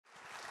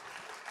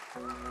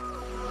Good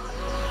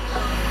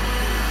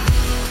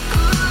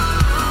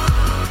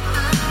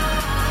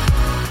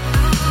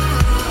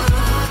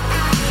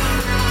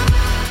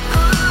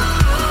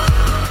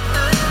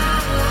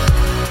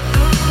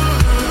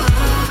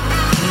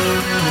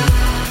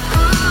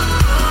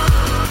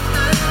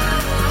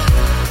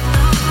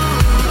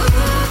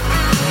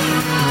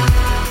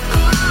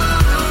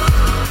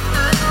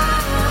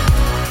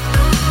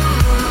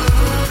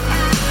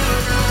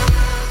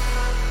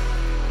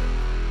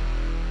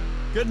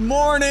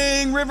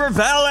morning, River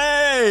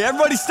Valley.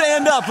 Everybody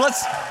stand up.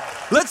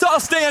 Let's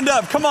all stand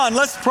up. Come on,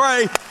 let's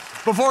pray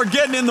before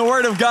getting in the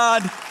Word of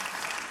God.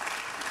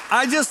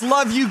 I just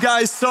love you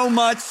guys so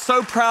much.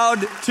 So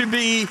proud to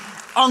be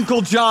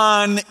Uncle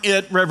John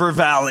at River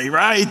Valley,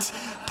 right?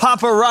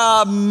 Papa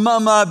Rob,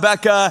 Mama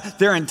Becca,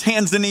 they're in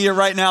Tanzania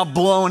right now,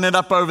 blowing it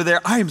up over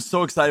there. I am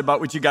so excited about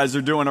what you guys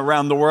are doing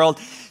around the world.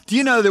 Do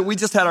you know that we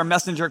just had our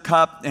Messenger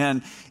Cup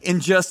and in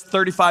just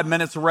 35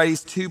 minutes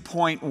raised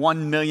 $2.1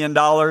 million?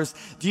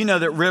 Do you know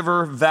that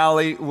River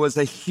Valley was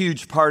a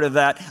huge part of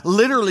that?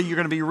 Literally, you're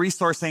going to be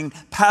resourcing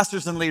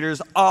pastors and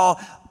leaders all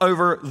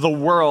over the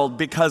world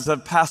because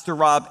of Pastor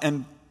Rob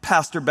and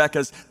Pastor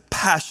Becca's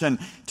passion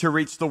to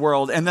reach the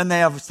world. And then they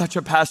have such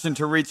a passion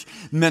to reach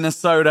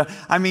Minnesota.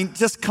 I mean,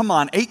 just come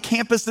on. 8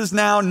 campuses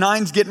now,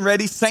 9's getting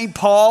ready. St.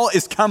 Paul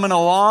is coming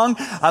along.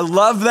 I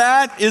love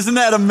that. Isn't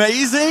that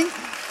amazing?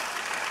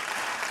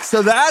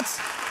 So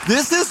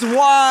this is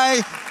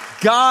why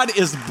God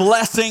is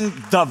blessing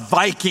the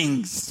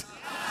Vikings.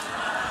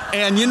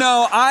 And you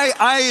know,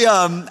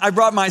 I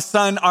brought my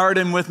son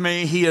Arden with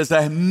me. He is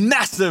a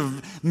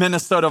massive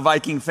Minnesota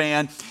Viking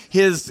fan.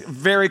 His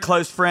very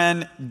close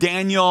friend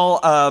Daniel,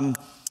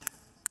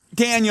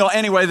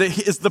 anyway,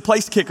 is the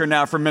place kicker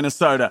now for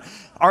Minnesota.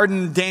 Arden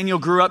and Daniel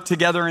grew up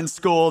together in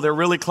school. They're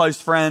really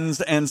close friends.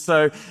 And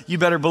so you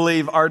better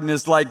believe Arden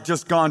is like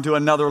just gone to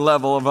another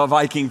level of a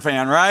Viking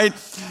fan, right?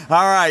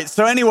 All right.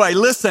 So anyway,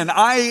 listen,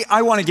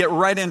 I want to get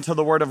right into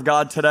the Word of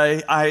God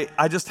today.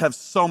 I just have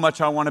so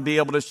much I want to be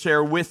able to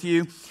share with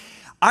you.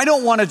 I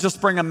don't want to just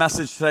bring a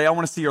message today. I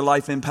want to see your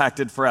life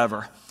impacted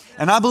forever.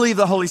 And I believe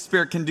the Holy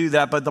Spirit can do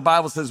that, but the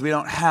Bible says we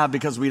don't have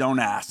because we don't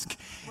ask.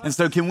 And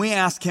so can we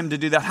ask him to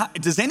do that?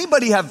 Does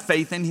anybody have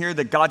faith in here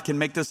that God can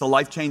make this a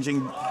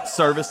life-changing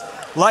service?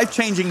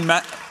 Life-changing.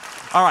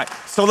 All right,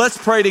 so let's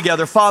pray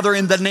together. Father,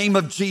 in the name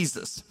of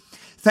Jesus,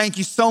 thank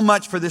you so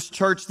much for this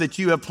church that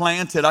you have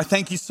planted. I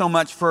thank you so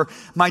much for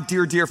my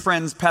dear, dear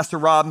friends, Pastor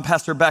Rob and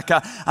Pastor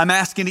Becca. I'm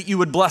asking that you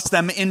would bless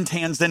them in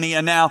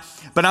Tanzania now,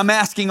 but I'm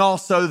asking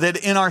also that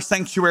in our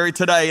sanctuary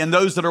today and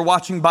those that are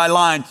watching by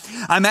line,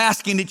 I'm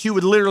asking that you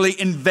would literally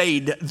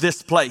invade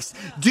this place.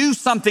 Do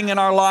something in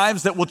our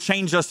lives that will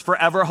change us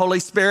forever, Holy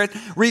Spirit.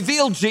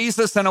 Reveal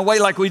Jesus in a way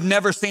like we've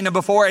never seen him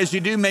before. As you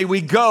do, may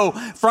we go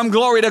from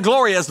glory to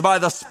glory as by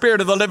the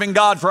Spirit of the living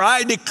God. For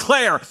I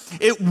declare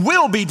it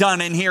will be done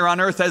in here on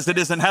earth as it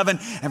is in heaven.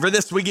 And for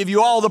this, we give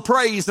you all the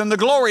praise and the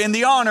glory and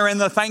the honor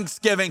and the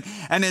thanksgiving.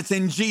 And it's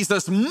in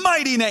Jesus'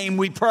 mighty name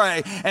we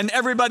pray. And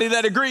everybody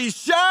that agrees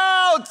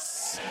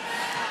shouts.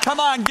 Come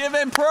on, give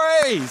him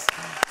praise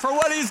for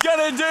what he's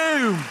going to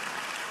do.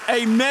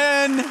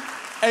 Amen.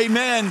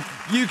 Amen.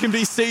 You can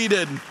be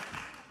seated.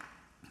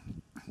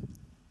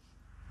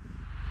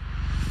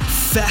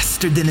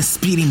 Faster than a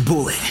speeding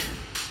bullet,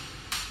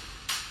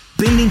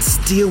 bending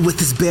steel with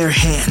his bare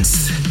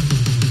hands.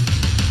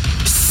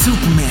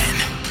 Superman.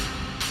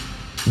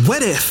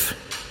 What if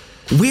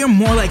we're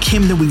more like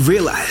him than we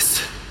realize?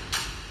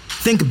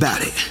 Think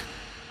about it.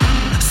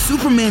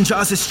 Superman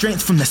draws his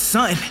strength from the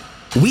sun.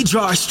 We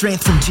draw our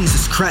strength from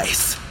Jesus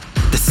Christ,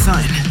 the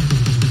Son.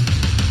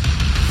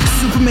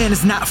 Superman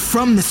is not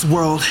from this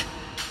world.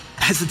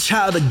 As a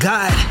child of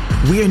God,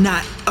 we are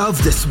not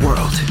of this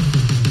world.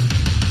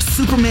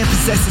 Superman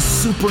possesses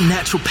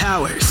supernatural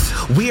powers.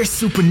 We are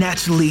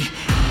supernaturally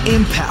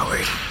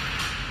empowered.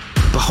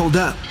 But hold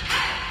up.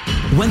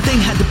 One thing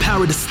had the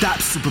power to stop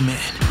Superman,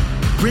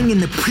 bringing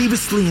the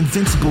previously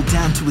invincible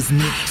down to his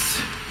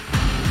knees.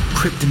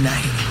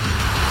 Kryptonite.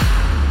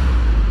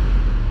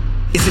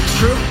 Is it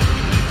true?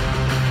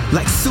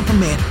 Like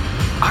Superman,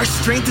 our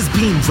strength is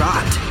being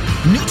robbed,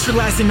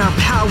 neutralizing our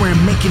power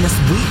and making us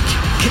weak.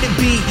 Can it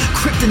be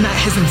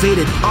Kryptonite has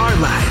invaded our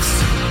lives,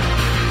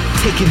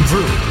 taking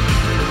root?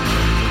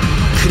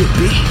 Could it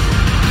be?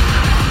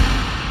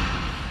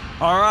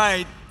 All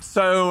right.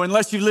 So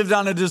unless you've lived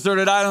on a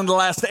deserted island the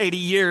last 80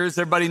 years,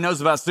 everybody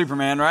knows about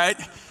Superman, right?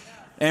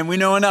 And we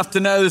know enough to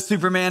know that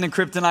Superman and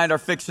kryptonite are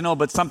fictional,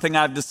 but something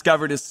I've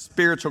discovered is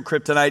spiritual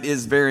kryptonite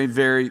is very,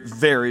 very,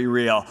 very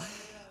real.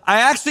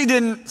 I actually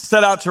didn't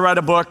set out to write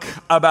a book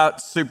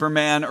about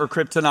Superman or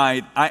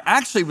kryptonite. I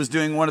actually was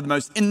doing one of the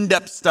most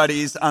in-depth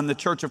studies on the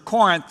Church of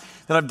Corinth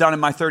that I've done in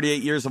my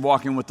 38 years of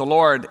walking with the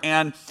Lord.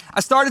 And I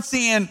started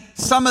seeing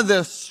some of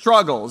the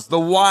struggles, the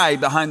why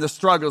behind the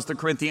struggles the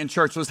Corinthian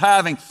church was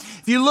having.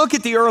 If you look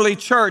at the early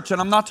church, and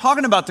I'm not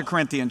talking about the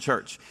Corinthian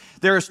church,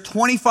 there's a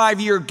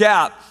 25-year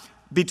gap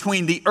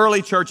between the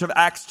early church of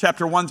Acts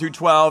chapter 1 through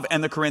 12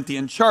 and the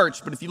Corinthian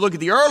church. But if you look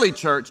at the early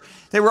church,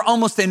 they were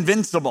almost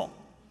invincible.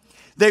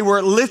 They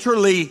were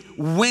literally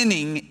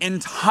winning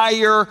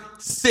entire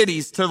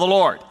cities to the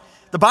Lord.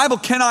 The Bible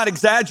cannot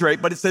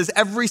exaggerate, but it says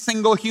every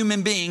single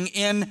human being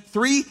in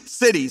 3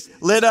 cities,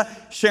 Lydda,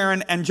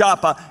 Sharon, and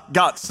Joppa,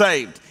 got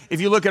saved.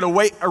 If you look at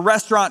a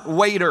restaurant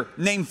waiter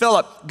named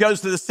Philip,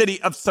 goes to the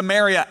city of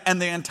Samaria,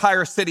 and the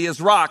entire city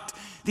is rocked.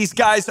 These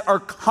guys are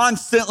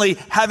constantly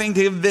having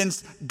to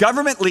convince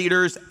government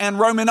leaders and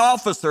Roman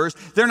officers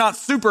they're not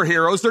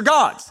superheroes, they're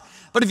gods.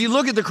 But if you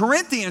look at the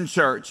Corinthian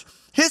church,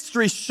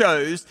 history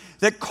shows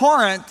that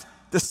Corinth,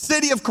 the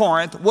city of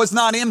Corinth, was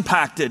not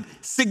impacted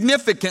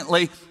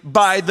significantly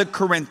by the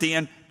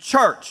Corinthian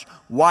church.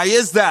 Why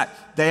is that?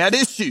 They had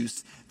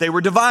issues. They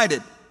were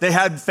divided. They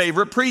had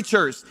favorite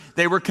preachers.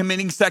 They were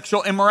committing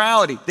sexual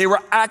immorality. They were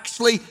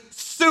actually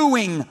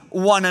suing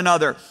one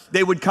another.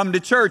 They would come to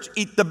church,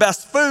 eat the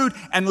best food,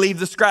 and leave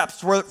the scraps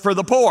for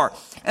the poor.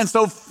 And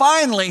so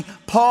finally,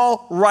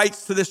 Paul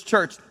writes to this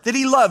church that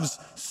he loves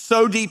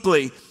so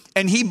deeply,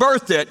 and he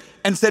birthed it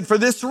and said, for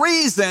this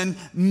reason,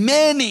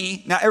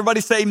 many, now everybody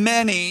say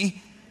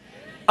many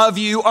of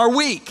you are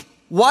weak.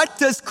 What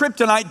does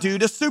kryptonite do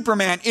to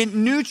Superman? It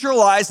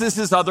neutralizes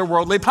his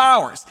otherworldly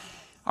powers.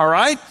 All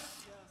right?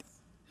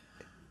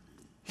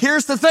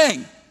 Here's the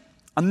thing.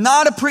 I'm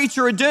not a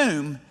preacher of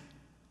doom.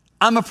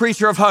 I'm a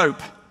preacher of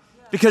hope.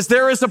 Because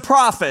there is a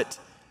prophet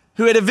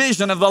who had a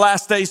vision of the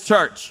last days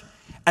church.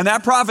 And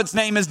that prophet's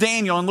name is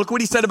Daniel. And look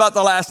what he said about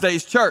the last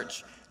days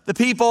church. The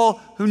people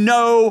who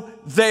know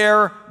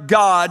their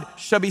God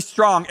shall be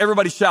strong.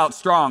 Everybody shout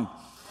strong.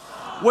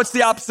 What's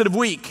the opposite of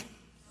weak?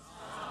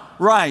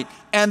 Right.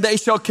 And they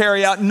shall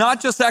carry out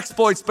not just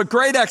exploits, but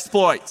great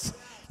exploits.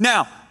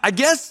 Now, I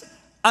guess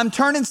I'm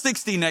turning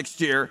 60 next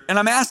year, and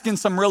I'm asking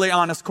some really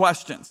honest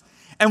questions.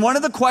 And one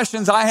of the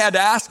questions I had to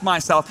ask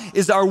myself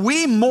is, are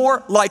we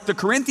more like the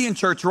Corinthian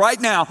church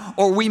right now,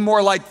 or are we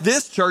more like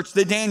this church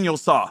that Daniel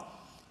saw?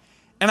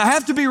 And I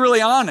have to be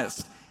really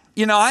honest.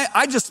 You know,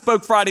 I just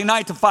spoke Friday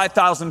night to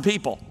 5,000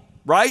 people,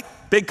 right?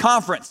 Big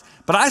conference.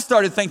 But I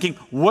started thinking,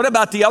 what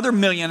about the other 1.5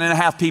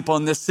 million people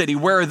in this city?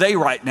 Where are they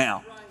right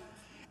now?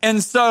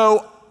 And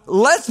so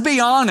let's be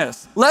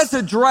honest. Let's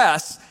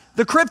address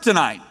the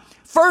kryptonite.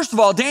 First of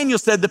all, Daniel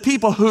said the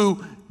people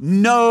who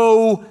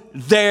know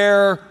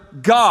their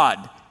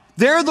God.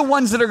 They're the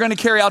ones that are going to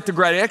carry out the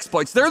great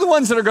exploits. They're the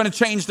ones that are going to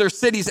change their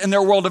cities and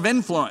their world of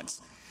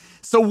influence.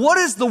 So what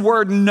is the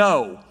word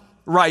know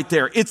right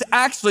there? It's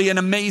actually an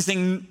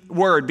amazing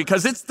word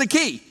because it's the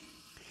key.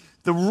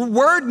 The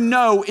word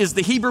know is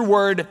the Hebrew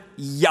word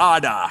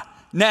yada.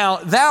 Now,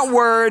 that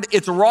word,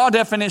 its raw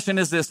definition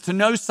is this: to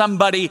know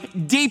somebody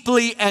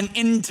deeply and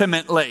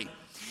intimately.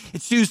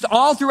 It's used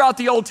all throughout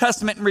the Old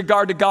Testament in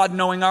regard to God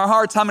knowing our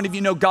hearts. How many of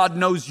you know God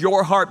knows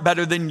your heart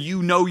better than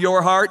you know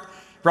your heart?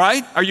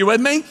 Right? Are you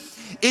with me?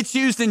 It's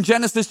used in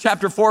Genesis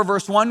chapter 4,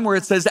 verse 1, where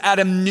it says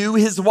Adam knew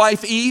his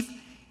wife Eve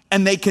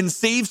and they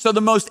conceived. So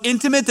the most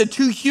intimate that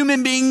 2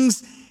 human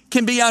beings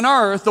can be on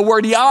earth, the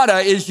word yada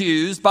is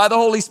used by the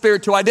Holy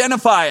Spirit to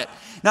identify it.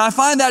 Now, I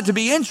find that to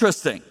be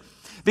interesting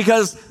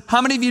because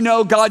how many of you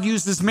know God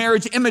uses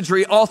marriage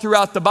imagery all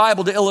throughout the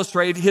Bible to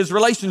illustrate his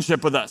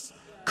relationship with us?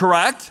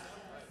 Correct?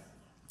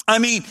 I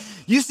mean,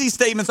 you see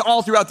statements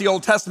all throughout the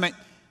Old Testament.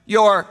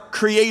 Your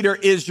creator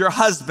is your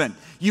husband.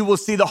 You will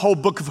see the whole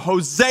book of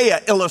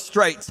Hosea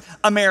illustrates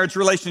a marriage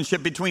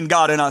relationship between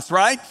God and us,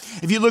 right?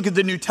 If you look at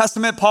the New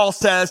Testament, Paul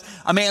says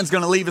a man's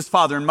going to leave his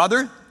father and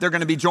mother. He's going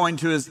to be joined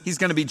to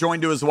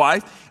his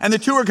wife, and the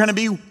two are going to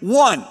be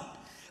one.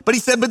 But he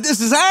said, but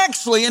this is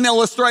actually an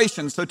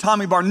illustration. So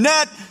Tommy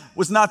Barnett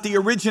was not the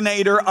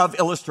originator of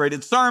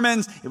illustrated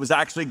sermons. It was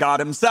actually God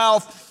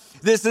himself.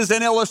 This is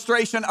an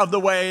illustration of the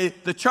way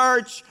the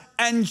church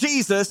and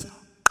Jesus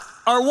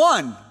are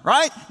one,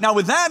 right? Now,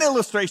 with that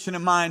illustration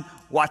in mind,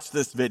 watch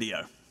this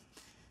video.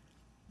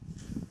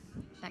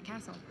 That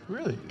castle.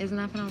 Really? Isn't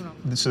that phenomenal?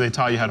 So they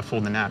taught you how to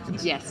fold the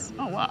napkins? Yes.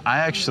 Oh, wow. I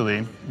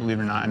actually, believe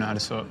it or not, I know how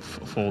to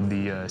fold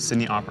the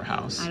Sydney Opera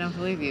House. I don't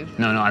believe you.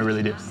 No, I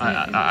really do.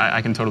 I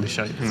can totally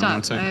show you. Hang on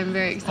one Stop. second. I'm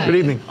very excited. Good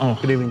evening. Oh.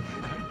 Good evening.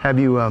 Have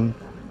you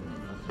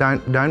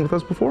dined with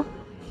us before?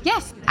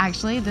 Yes.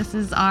 Actually, this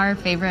is our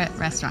favorite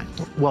restaurant.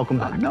 Welcome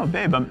back. No,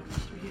 babe, I'm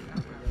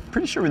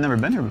pretty sure we've never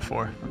been here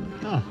before.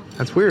 No.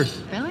 That's weird.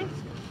 Really?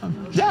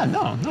 Yeah,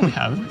 no, we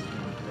haven't.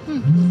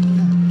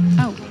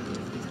 Oh,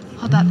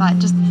 hold that thought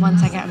just 1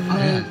 second.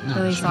 I'm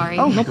really sorry.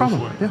 Oh, no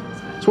problem. Yeah.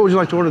 So what would you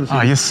like to order this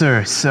evening? Yes,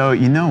 sir. So,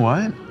 you know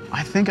what?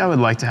 I think I would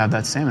like to have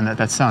that salmon.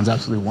 That sounds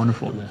absolutely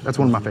wonderful. That's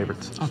one of my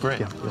favorites. Oh, great.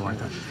 Yeah, you'll like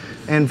that.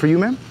 And for you,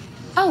 ma'am?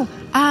 Oh,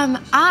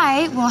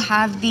 I will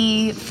have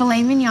the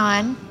filet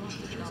mignon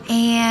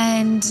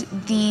and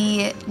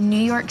the New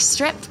York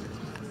strip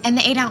and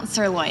the 8-ounce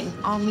sirloin,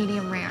 all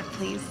medium rare,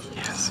 please.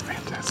 Yes,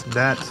 fantastic.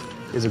 That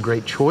is a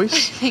great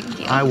choice. Thank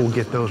you. I will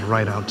get those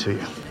right out to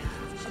you.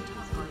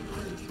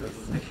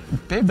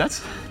 Babe,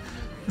 that's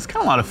kind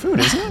of a lot of food,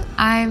 isn't it?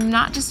 I'm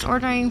not just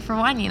ordering for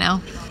one, you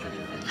know.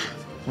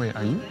 Wait,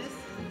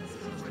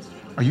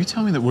 are you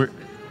telling me that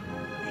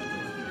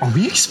are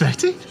we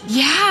expecting?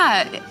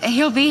 Yeah,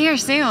 he'll be here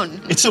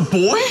soon. It's a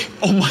boy?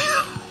 Oh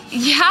my.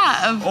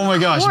 Yeah, of Oh my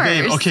gosh,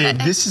 babe. course. Okay,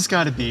 this has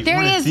got to be. There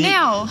one he of is the-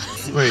 now.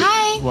 Wait,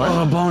 Hi. what?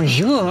 Oh,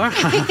 bonjour.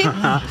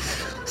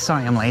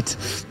 Sorry, I'm late.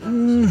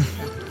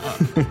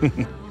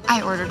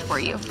 I ordered for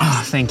you.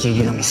 Oh, thank you.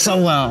 You know me so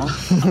well.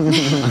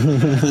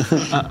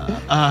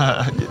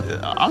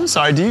 I'm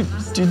sorry. Do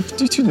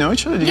you two know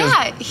each other? Do you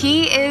guys- Yeah,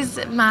 he is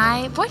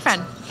my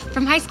boyfriend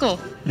from high school.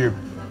 Your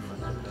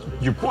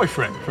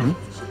boyfriend from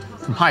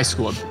high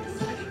school.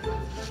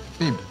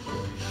 Babe,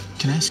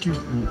 can I ask you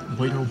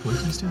what your old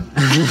boyfriend's doing?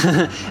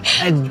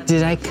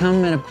 Did I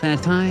come at a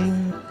bad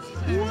time?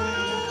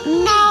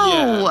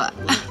 No.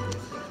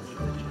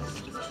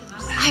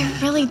 I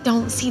really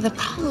don't see the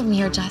problem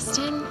here,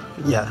 Justin.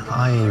 Yeah,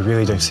 I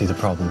really don't see the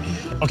problem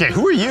here. Okay,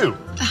 who are you?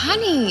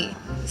 Honey,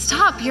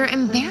 stop. You're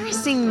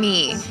embarrassing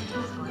me.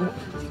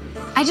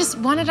 I just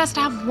wanted us to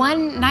have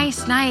one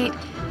nice night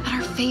at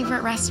our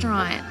favorite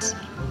restaurant.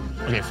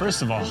 Okay,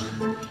 first of all,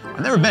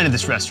 I've never been to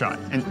this restaurant.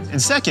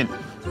 And second,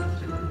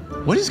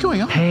 what is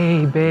going on?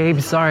 Hey, babe.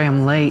 Sorry,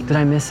 I'm late. Did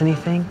I miss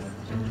anything?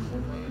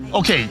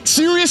 Okay,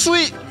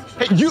 seriously?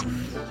 Hey,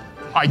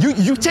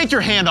 you take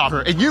your hand off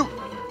her and you.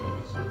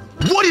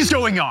 What is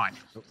going on?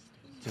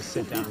 Just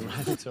sit down.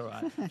 It's all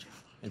right.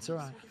 It's all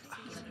right.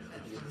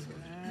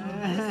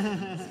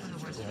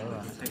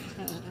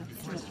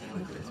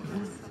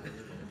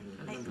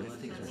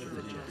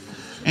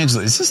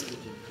 Angela, is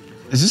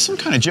this some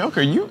kind of joke?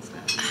 Are you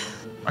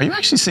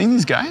actually seeing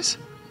these guys?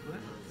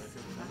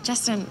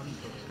 Justin,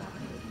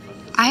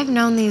 I've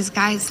known these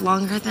guys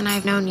longer than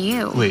I've known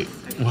you. Wait,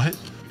 what?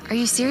 Are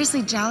you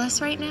seriously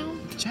jealous right now?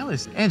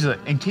 Jealous? Angela,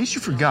 in case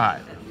you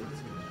forgot,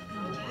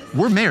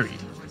 we're married.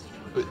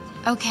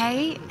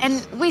 Okay,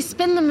 and we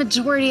spend the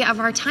majority of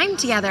our time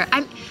together.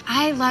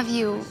 I love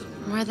you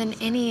more than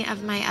any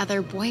of my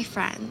other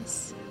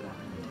boyfriends.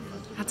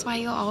 That's why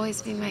you'll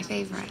always be my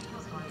favorite.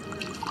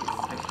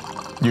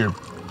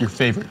 Your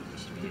favorite.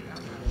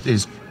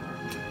 Is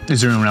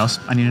there anyone else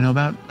I need to know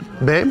about?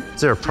 Babe,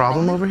 is there a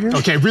problem over here?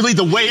 Okay, really,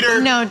 the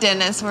waiter? No,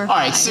 Dennis, we're All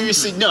right, fine.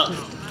 seriously, no.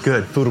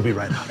 Good, food will be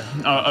right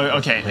out.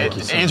 Okay, Thank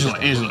you so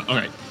much. Angela, all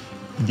right.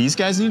 These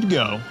guys need to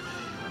go,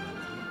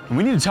 and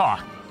we need to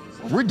talk.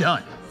 We're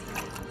done.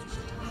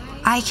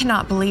 I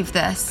cannot believe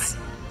this.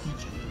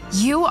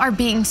 You are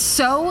being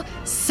so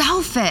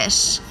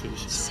selfish.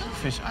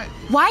 Selfish.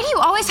 Why do you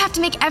always have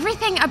to make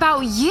everything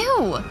about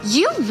you?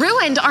 You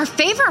ruined our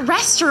favorite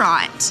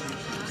restaurant.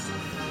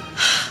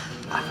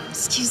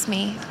 Excuse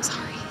me, I'm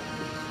sorry.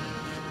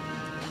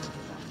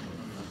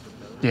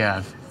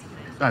 Yeah,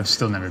 I've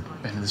still never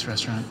been to this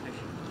restaurant.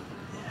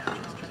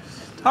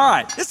 All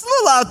right, it's a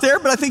little out there,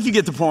 but I think you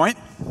get the point,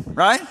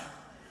 right?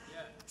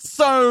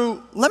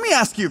 So let me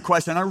ask you a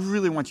question. I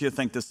really want you to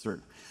think this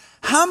through.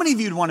 How many of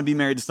you would want to be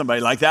married to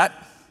somebody like that?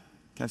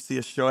 Can I see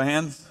a show of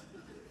hands?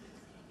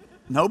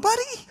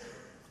 Nobody?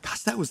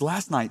 Gosh, that was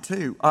last night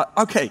too.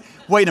 Okay,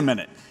 wait a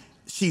minute.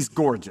 She's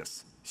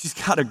gorgeous. She's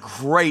got a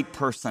great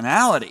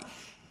personality.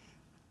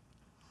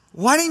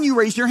 Why didn't you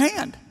raise your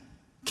hand?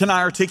 Can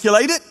I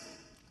articulate it?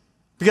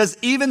 Because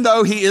even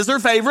though he is her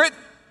favorite,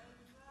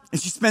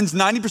 and she spends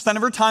 90%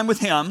 of her time with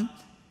him,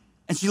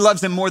 and she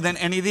loves him more than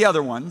any of the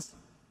other ones,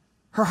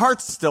 her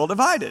heart's still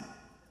divided.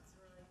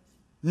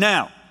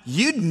 Now,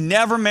 you'd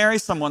never marry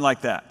someone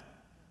like that.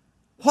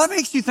 What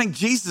makes you think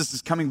Jesus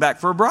is coming back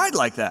for a bride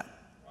like that?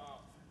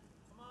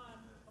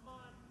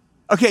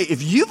 Okay,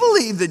 if you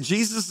believe that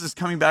Jesus is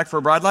coming back for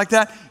a bride like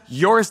that,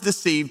 you're as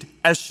deceived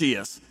as she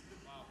is.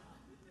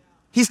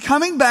 He's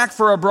coming back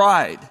for a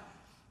bride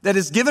that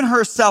has given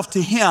herself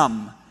to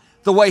him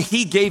the way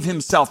he gave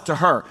himself to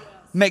her.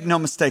 Make no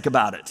mistake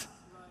about it.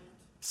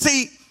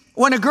 See,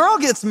 when a girl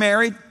gets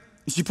married,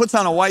 she puts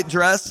on a white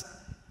dress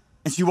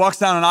and she walks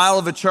down an aisle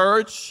of a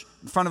church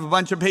in front of a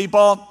bunch of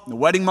people, the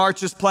wedding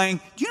march is playing.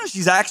 Do you know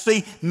she's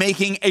actually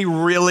making a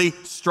really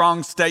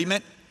strong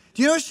statement?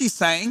 Do you know what she's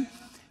saying?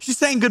 She's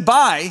saying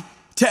goodbye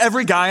to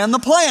every guy on the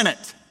planet.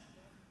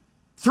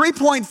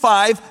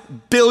 3.5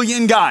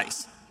 billion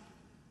guys.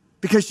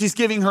 Because she's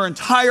giving her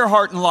entire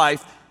heart and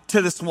life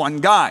to this one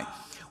guy.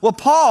 Well,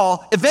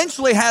 Paul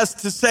eventually has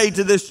to say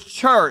to this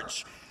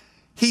church,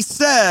 he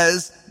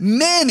says,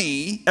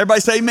 many,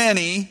 everybody say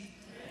many.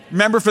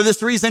 Remember, for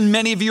this reason,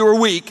 many of you are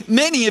weak.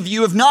 Many of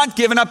you have not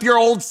given up your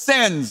old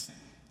sins,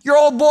 your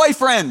old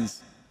boyfriends.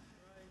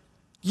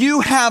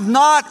 You have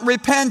not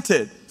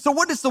repented. So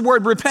what does the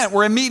word repent?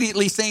 We're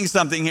immediately seeing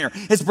something here.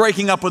 It's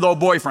breaking up with old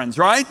boyfriends,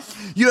 right?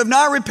 You have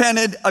not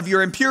repented of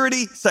your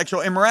impurity,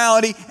 sexual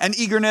immorality, and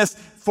eagerness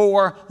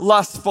for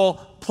lustful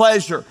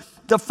pleasure.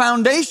 The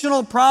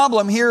foundational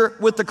problem here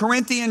with the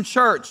Corinthian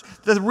church,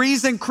 the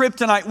reason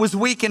kryptonite was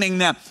weakening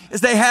them,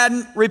 is they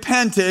hadn't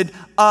repented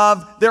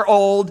of their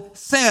old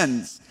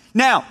sins.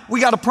 Now, we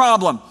got a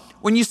problem.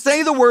 When you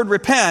say the word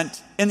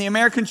repent in the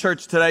American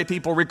church today,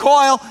 people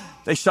recoil,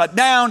 they shut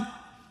down.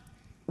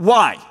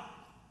 Why?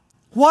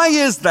 Why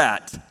is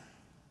that?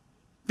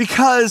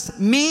 Because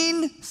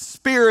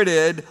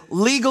mean-spirited,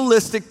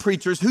 legalistic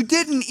preachers who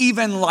didn't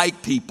even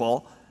like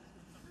people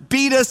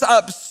beat us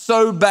up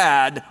so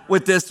bad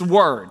with this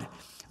word.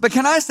 But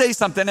can I say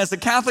something? As a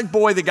Catholic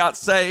boy that got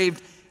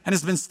saved and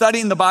has been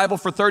studying the Bible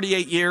for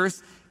 38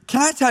 years,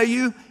 can I tell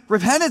you,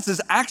 repentance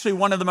is actually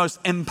one of the most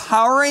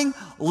empowering,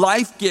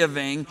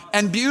 life-giving,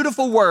 and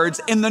beautiful words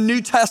in the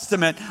New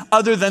Testament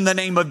other than the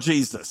name of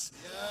Jesus.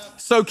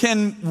 So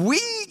can we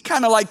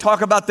kind of like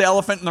talk about the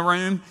elephant in the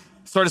room,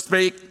 so to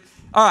speak?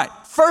 All right.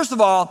 First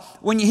of all,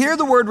 when you hear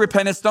the word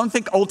repentance, don't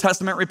think Old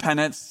Testament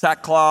repentance,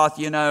 sackcloth,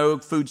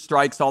 food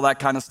strikes, all that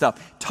kind of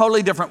stuff.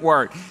 Totally different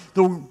word.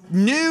 The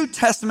New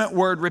Testament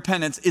word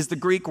repentance is the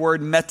Greek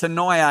word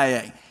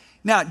metanoia.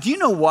 Now, do you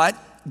know what?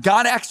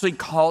 God actually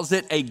calls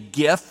it a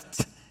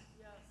gift.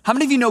 How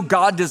many of you know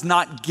God does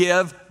not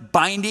give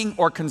binding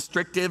or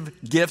constrictive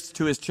gifts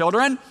to his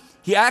children?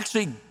 He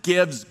actually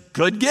gives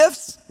good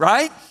gifts,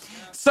 right?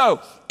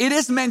 So it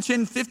is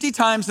mentioned 50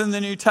 times in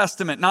the New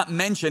Testament. Not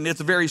mentioned,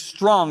 it's a very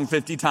strong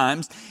 50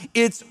 times.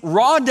 Its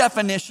raw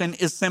definition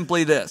is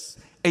simply this: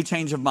 a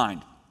change of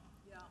mind.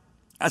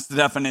 That's the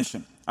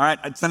definition. All right,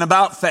 it's an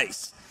about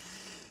face.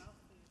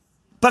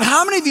 But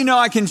how many of you know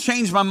I can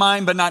change my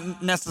mind but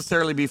not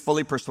necessarily be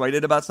fully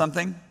persuaded about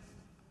something?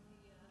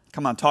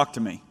 Come on, talk to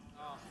me.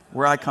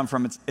 Where I come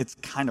from, it's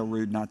kind of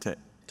rude not to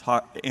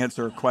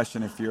answer a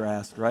question if you're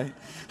asked, right?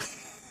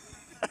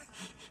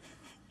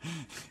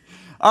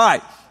 All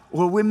right.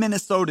 Well, we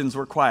Minnesotans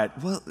were quiet.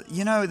 Well,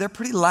 they're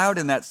pretty loud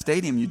in that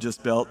stadium you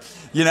just built,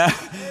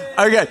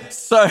 Okay,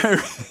 so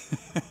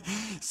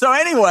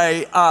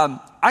anyway,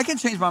 I can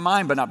change my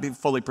mind but not be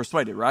fully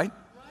persuaded, right?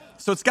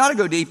 So it's got to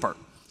go deeper.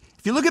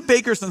 If you look at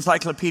Baker's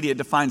Encyclopedia, it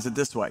defines it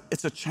this way: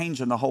 it's a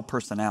change in the whole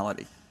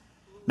personality.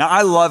 Now,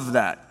 I love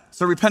that.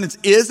 So repentance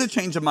is a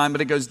change of mind,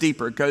 but it goes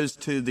deeper. It goes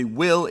to the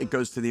will, it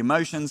goes to the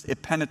emotions,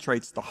 it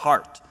penetrates the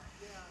heart.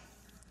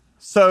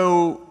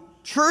 So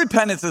true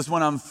repentance is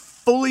when I'm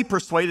fully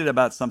persuaded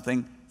about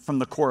something from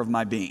the core of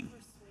my being.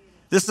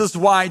 This is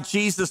why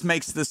Jesus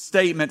makes this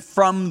statement: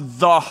 from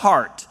the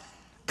heart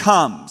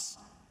comes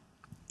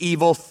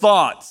evil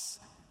thoughts,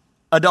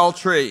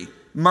 adultery,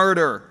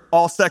 murder,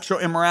 all sexual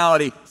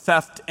immorality,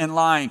 theft, and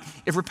lying.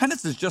 If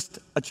repentance is just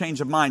a change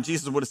of mind,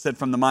 Jesus would have said,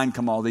 from the mind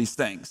come all these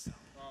things.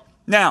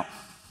 Now,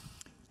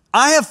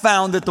 I have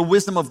found that the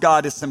wisdom of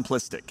God is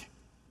simplistic,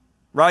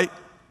 right?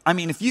 I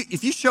mean, if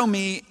you show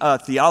me a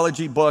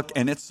theology book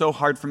and it's so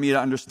hard for me to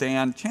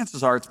understand,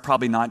 chances are it's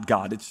probably not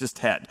God, it's just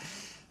head.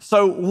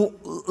 So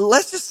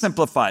let's just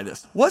simplify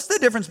this. What's the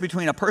difference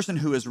between a person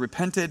who has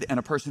repented and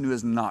a person who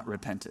has not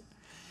repented?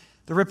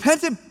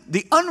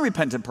 The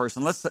unrepentant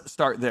person, let's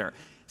start there,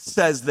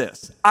 says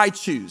this: I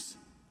choose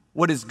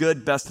what is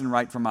good, best, and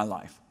right for my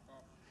life.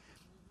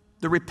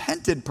 The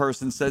repented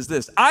person says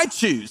this: I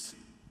choose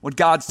what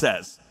God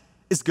says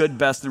is good,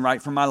 best, and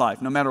right for my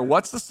life. No matter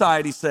what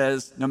society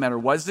says, no matter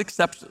what is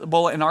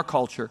acceptable in our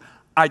culture,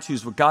 I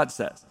choose what God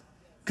says.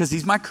 Because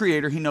he's my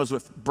creator, he knows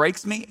what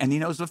breaks me, and he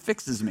knows what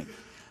fixes me.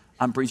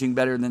 I'm preaching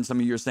better than some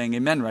of you are saying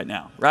amen right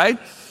now, right?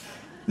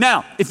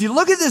 Now, if you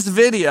look at this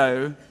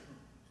video,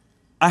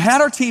 I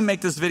had our team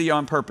make this video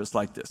on purpose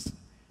like this.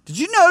 Did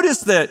you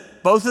notice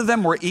that both of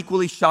them were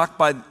equally shocked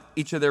by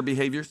each of their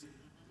behaviors?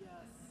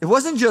 It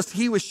wasn't just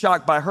he was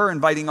shocked by her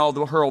inviting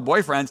all her old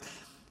boyfriends.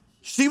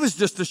 She was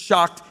just as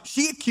shocked.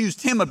 She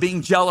accused him of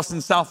being jealous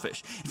and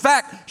selfish. In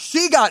fact,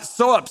 she got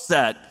so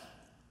upset,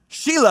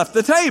 she left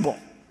the table.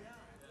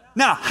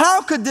 Now,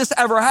 how could this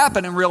ever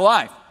happen in real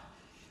life?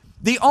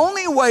 The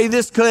only way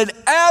this could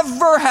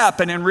ever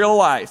happen in real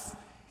life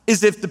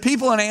is if the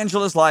people in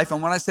Angela's life,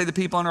 and when I say the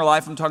people in her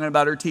life, I'm talking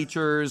about her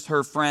teachers,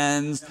 her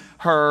friends,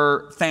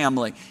 her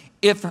family.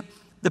 If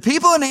the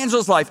people in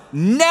Angela's life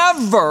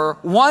never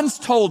once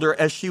told her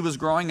as she was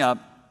growing up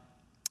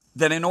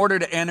that in order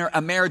to enter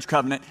a marriage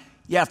covenant,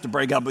 you have to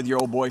break up with your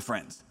old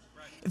boyfriends.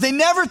 If they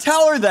never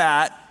tell her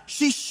that,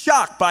 she's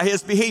shocked by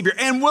his behavior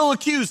and will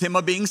accuse him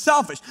of being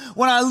selfish.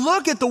 When I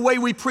look at the way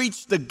we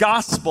preach the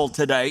gospel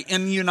today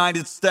in the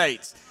United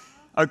States,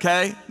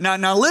 okay?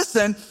 Now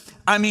listen,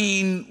 I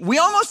mean, we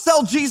almost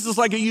sell Jesus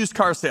like a used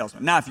car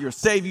salesman. Now, if you're a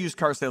saved used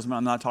car salesman,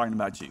 I'm not talking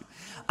about you.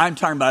 I'm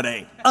talking about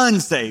a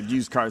unsaved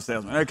used car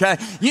salesman, okay?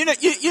 You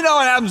know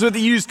what happens with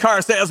the used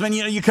car salesman.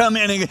 You come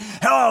in and go,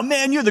 oh,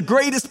 man, you're the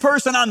greatest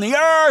person on the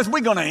earth.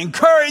 We're going to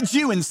encourage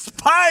you,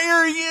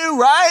 inspire you,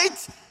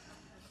 right?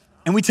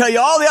 And we tell you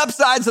all the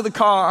upsides of the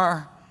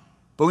car,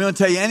 but we don't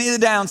tell you any of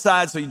the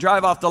downsides. So you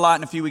drive off the lot,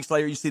 and a few weeks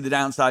later, you see the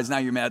downsides. Now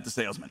you're mad at the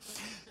salesman.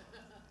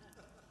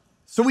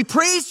 So we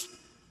preach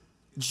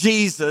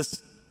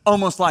Jesus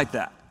almost like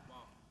that.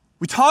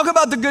 We talk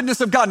about the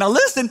goodness of God. Now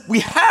listen, we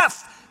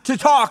have to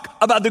talk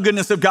about the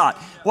goodness of God.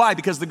 Why?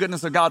 Because the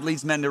goodness of God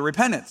leads men to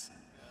repentance.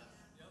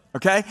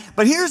 Okay?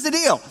 But here's the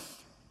deal.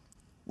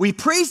 We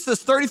preach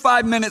this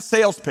 35-minute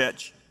sales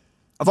pitch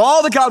of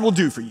all that God will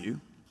do for you.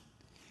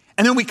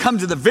 And then we come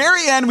to the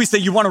very end, we say,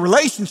 you want a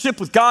relationship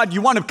with God,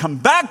 you want to come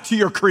back to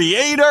your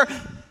Creator.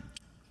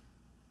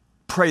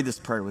 Pray this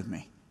prayer with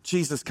me.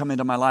 Jesus, come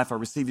into my life. I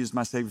receive you as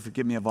my Savior.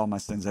 Forgive me of all my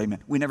sins.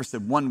 Amen. We never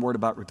said one word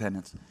about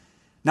repentance.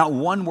 Not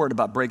one word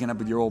about breaking up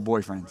with your old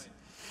boyfriends.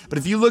 But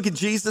if you look at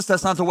Jesus,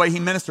 that's not the way he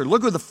ministered.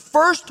 Look at the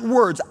first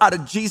words out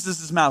of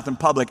Jesus' mouth in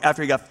public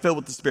after he got filled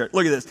with the Spirit.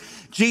 Look at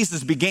this.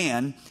 Jesus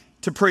began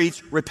to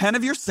preach, repent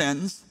of your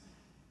sins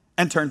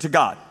and turn to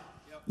God.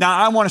 Now,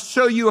 I want to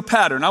show you a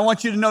pattern. I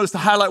want you to notice the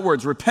highlight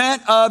words.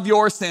 Repent of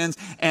your sins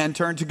and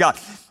turn to God.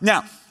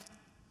 Now,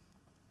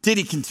 did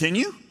he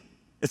continue?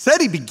 It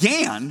said he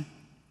began.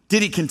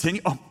 Did he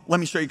continue? Oh, let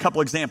me show you a couple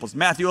examples.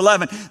 Matthew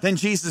 11, then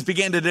Jesus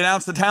began to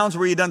denounce the towns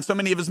where he had done so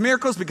many of his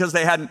miracles because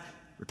they hadn't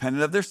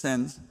repented of their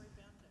sins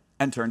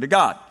and turned to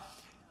God.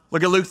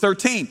 Look at Luke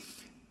 13.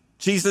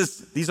 Jesus,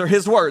 these are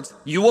his words.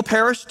 You will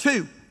perish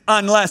too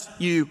unless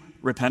you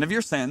repent of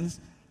your sins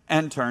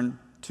and turn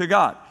to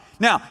God.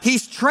 Now,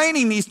 he's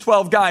training these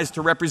 12 guys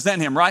to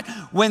represent him, right?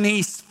 When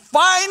he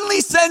finally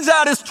sends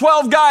out his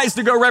 12 guys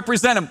to go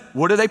represent him,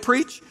 what do they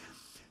preach?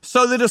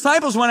 So the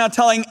disciples went out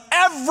telling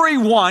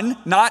everyone,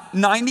 not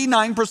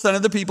 99%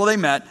 of the people they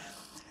met,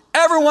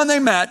 everyone they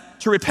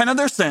met to repent of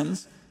their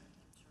sins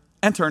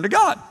and turn to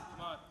God.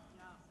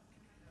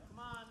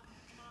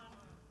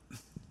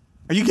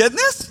 Are you getting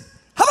this?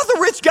 How about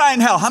the rich guy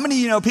in hell? How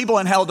many of people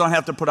in hell don't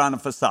have to put on a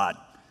facade,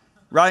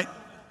 right?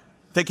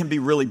 They can be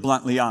really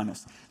bluntly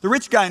honest. The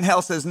rich guy in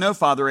hell says, no,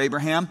 Father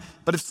Abraham,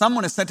 but if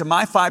someone is sent to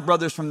my 5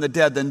 brothers from the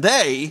dead, then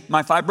they,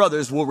 my 5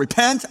 brothers, will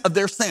repent of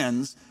their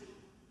sins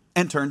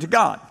and turn to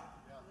God.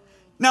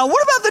 Now,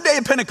 what about the day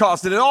of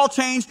Pentecost? Did it all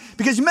change?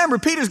 Because remember,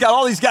 Peter's got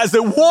all these guys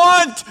that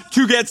want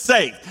to get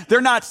saved. They're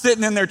not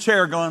sitting in their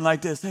chair going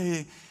like this.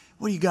 Hey,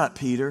 what do you got,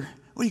 Peter?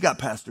 What do you got,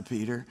 Pastor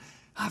Peter?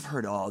 I've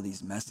heard all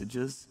these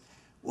messages.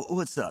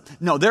 What's up?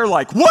 No, they're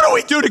like, what do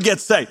we do to get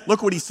saved?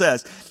 Look what he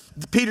says.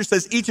 Peter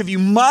says, each of you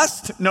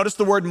must, notice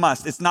the word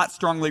must, it's not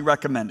strongly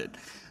recommended.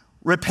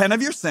 Repent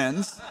of your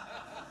sins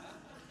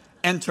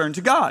and turn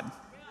to God.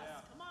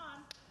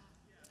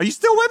 Are you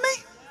still with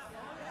me?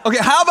 Okay,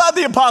 how about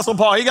the Apostle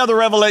Paul? He got the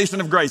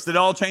revelation of grace. Did it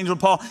all change with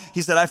Paul?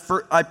 He said,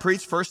 I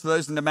preached first to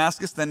those in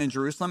Damascus, then in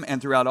Jerusalem,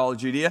 and throughout all of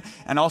Judea,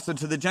 and also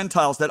to the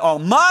Gentiles, that all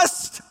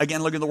must,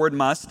 again, look at the word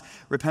must,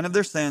 repent of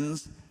their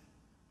sins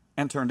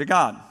and turn to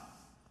God.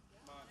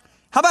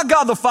 How about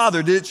God the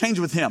Father? Did it change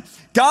with him?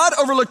 God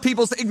overlooked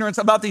people's ignorance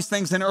about these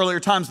things in earlier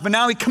times, but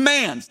now he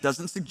commands,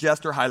 doesn't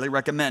suggest or highly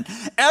recommend,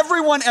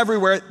 everyone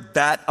everywhere,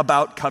 that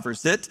about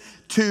covers it,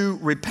 to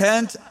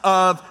repent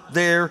of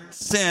their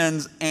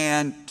sins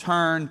and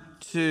turn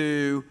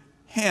to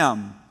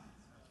him.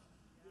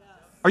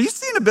 Are you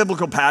seeing a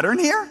biblical pattern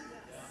here?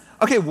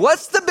 Okay,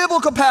 what's the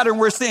biblical pattern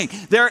we're seeing?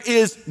 There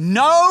is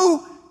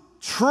no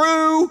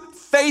true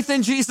faith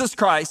in Jesus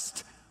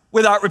Christ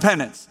without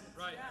repentance.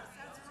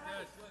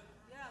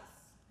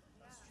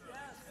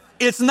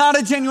 It's not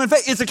a genuine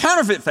faith. It's a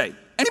counterfeit faith.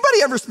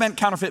 Anybody ever spent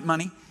counterfeit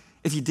money?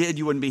 If you did,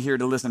 you wouldn't be here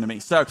to listen to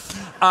me. So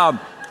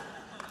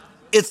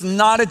it's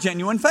not a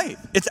genuine faith.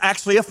 It's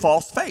actually a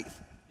false faith.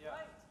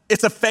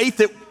 It's a faith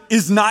that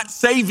is not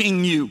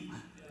saving you.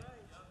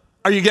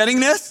 Are you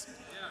getting this?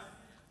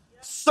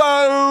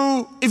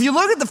 So if you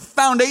look at the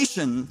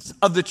foundations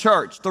of the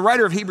church, the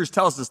writer of Hebrews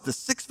tells us the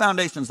 6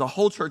 foundations the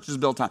whole church is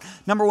built on.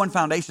 Number 1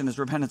 foundation is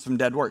repentance from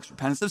dead works,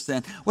 repentance of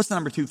sin. What's the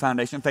number 2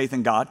 foundation? Faith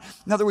in God.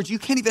 In other words, you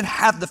can't even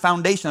have the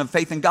foundation of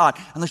faith in God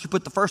unless you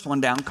put the first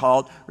one down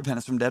called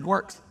repentance from dead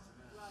works.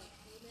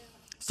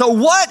 So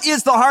what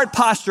is the heart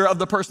posture of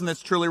the person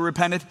that's truly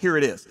repented? Here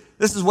it is.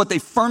 This is what they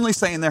firmly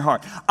say in their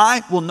heart.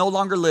 I will no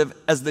longer live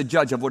as the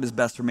judge of what is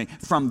best for me.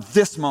 From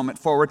this moment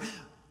forward,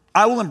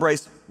 I will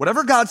embrace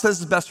whatever God says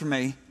is best for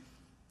me,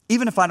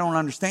 even if I don't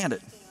understand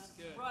it.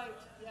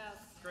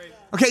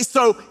 Okay,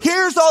 so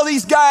here's all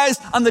these guys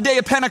on the day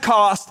of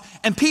Pentecost,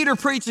 and Peter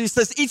preaches, he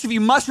says, each of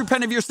you must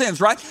repent of your sins,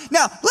 right?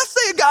 Now, let's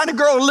say a guy and a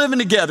girl are living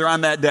together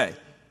on that day.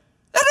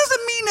 That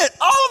doesn't mean that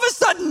all of a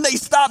sudden they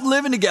stop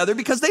living together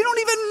because they don't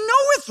even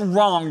know it's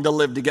wrong to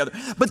live together.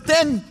 But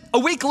then a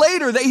week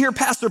later, they hear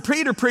Pastor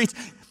Peter preach,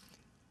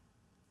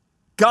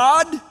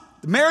 God,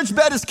 the marriage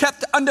bed is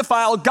kept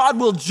undefiled. God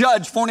will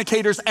judge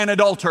fornicators and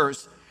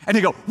adulterers. And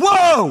you go,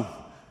 whoa,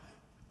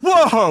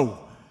 whoa.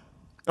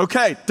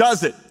 Okay,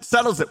 does it,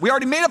 settles it. We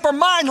already made up our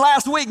mind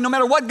last week. No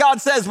matter what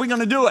God says, we're going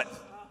to do it.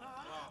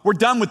 We're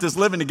done with this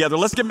living together.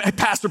 Let's get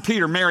Pastor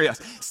Peter, marry us.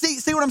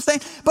 See what I'm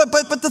saying? But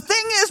the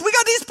thing is, we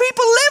got these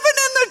people living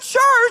in the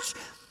church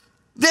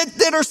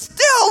that are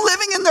still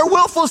living in their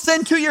willful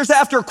sin 2 years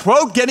after,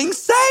 quote, getting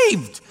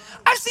saved.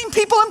 I've seen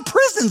people in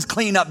prisons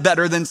clean up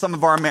better than some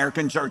of our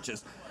American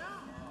churches.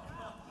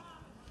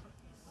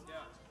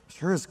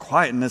 Sure is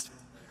quiet in this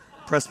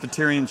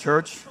Presbyterian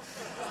church.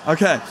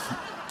 Okay.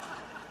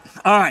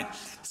 All right.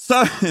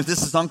 So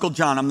this is Uncle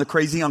John. I'm the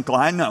crazy uncle.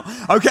 I know.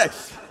 Okay.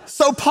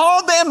 So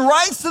Paul then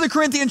writes to the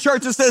Corinthian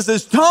church and says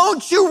this,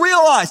 don't you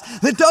realize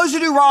that those who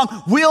do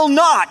wrong will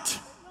not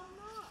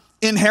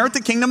inherit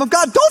the kingdom of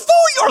God? Don't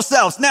fool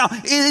yourselves. Now,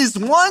 it is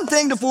one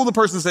thing to fool the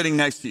person sitting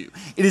next to you.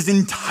 It is an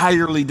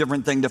entirely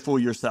different thing to fool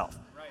yourself.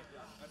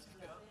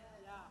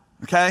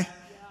 Okay?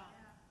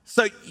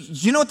 So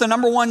you know what the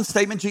number 1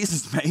 statement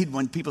Jesus made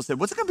when people said,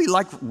 what's it going to be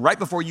like right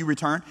before you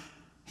return?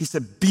 He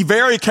said, be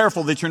very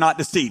careful that you're not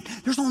deceived.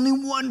 There's only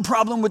one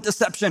problem with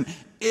deception.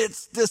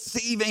 It's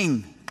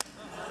deceiving.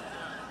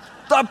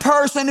 The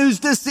person who's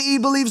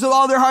deceived believes with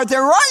all their heart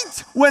they're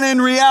right, when in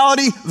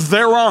reality,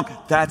 they're wrong.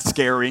 That's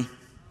scary.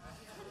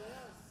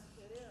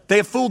 They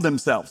have fooled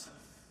themselves.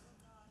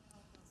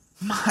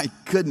 My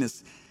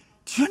goodness.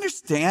 Do you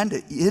understand?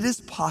 It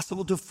is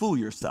possible to fool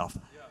yourself.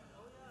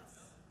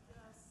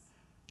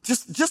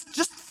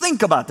 Just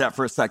think about that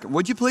for a second,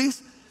 would you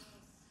please?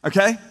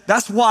 Okay?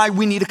 That's why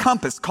we need a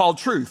compass called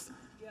truth.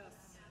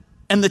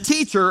 And the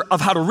teacher of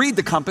how to read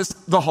the compass,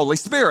 the Holy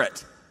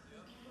Spirit.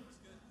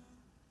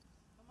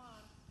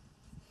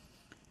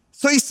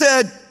 So he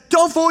said,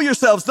 don't fool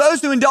yourselves.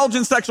 Those who indulge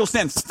in sexual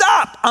sin,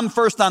 stop. I'm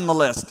first on the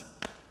list.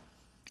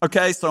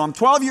 Okay, so I'm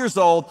 12 years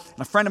old, and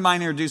a friend of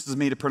mine introduces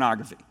me to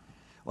pornography.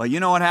 Well, you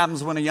know what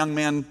happens when a young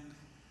man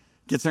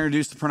gets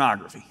introduced to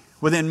pornography.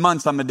 Within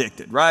months, I'm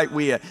addicted, right?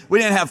 We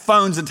didn't have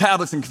phones and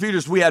tablets and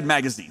computers. We had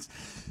magazines.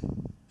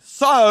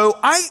 So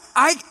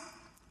by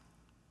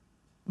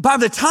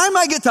the time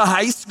I get to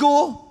high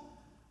school,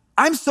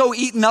 I'm so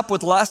eaten up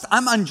with lust,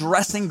 I'm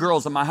undressing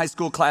girls in my high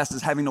school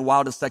classes having the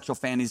wildest sexual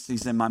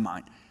fantasies in my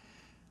mind.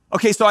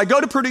 Okay, so I go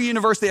to Purdue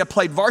University. I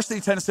played varsity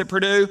tennis at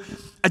Purdue.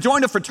 I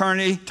joined a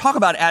fraternity. Talk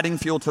about adding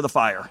fuel to the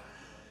fire.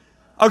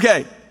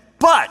 Okay,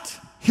 but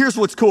here's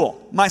what's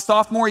cool. My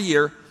sophomore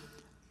year,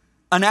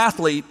 an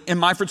athlete in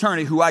my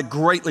fraternity who I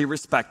greatly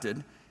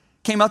respected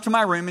came up to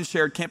my room and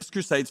shared Campus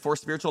Crusades, 4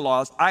 Spiritual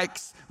Laws. I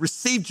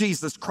received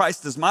Jesus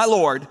Christ as my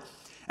Lord,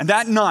 and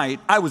that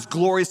night I was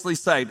gloriously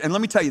saved. And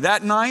let me tell you,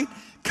 that night,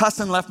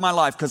 cussing left my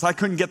life because I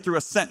couldn't get through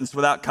a sentence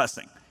without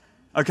cussing,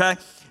 okay?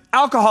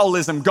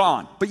 Alcoholism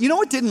gone. But you know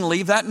what didn't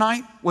leave that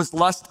night? Was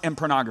lust and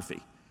pornography.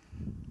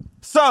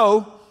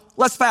 So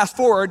let's fast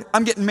forward.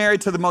 I'm getting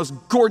married to the most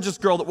gorgeous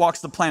girl that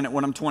walks the planet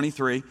when I'm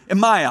 23, in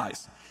my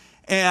eyes.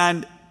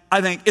 And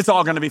I think it's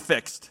all going to be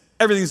fixed.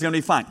 Everything's going to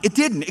be fine. It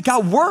didn't. It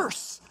got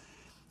worse.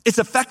 It's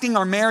affecting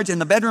our marriage in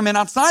the bedroom and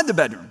outside the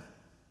bedroom.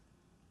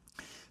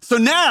 So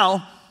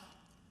now,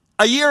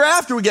 a year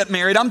after we get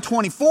married, I'm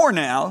 24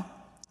 now,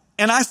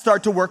 and I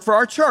start to work for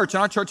our church.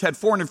 And our church had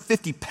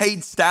 450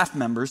 paid staff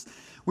members.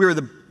 We were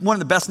one of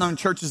the best-known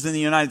churches in the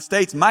United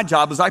States. My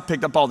job was I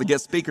picked up all the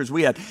guest speakers.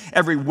 We had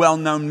every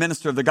well-known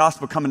minister of the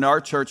gospel coming to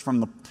our church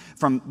from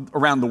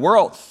around the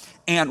world.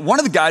 And one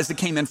of the guys that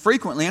came in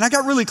frequently, and I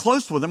got really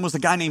close with him, was a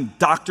guy named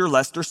Dr.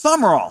 Lester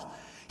Summerall.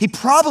 He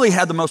probably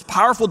had the most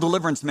powerful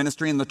deliverance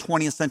ministry in the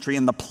 20th century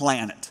in the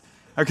planet,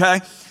 okay?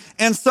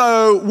 And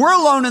so we're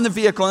alone in the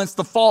vehicle, and it's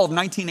the fall of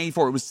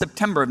 1984. It was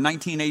September of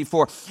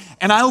 1984.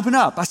 And I open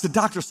up. I said,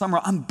 Dr.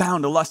 Summerall, I'm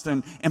bound to lust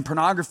and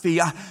pornography.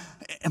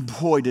 And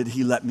boy, did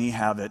he let me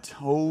have it.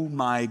 Oh,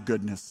 my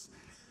goodness.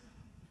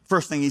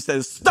 First thing he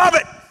says, stop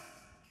it!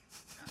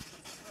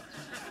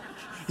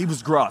 He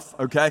was gruff,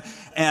 okay?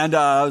 And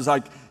I was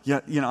like,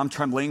 I'm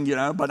trembling,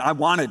 but I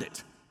wanted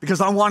it because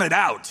I wanted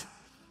out.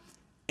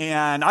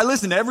 And I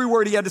listened to every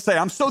word he had to say.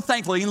 I'm so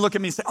thankful. He can look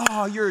at me and say,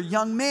 oh, you're a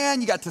young man.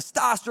 You got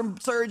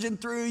testosterone surging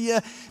through you.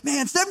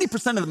 Man,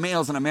 70% of the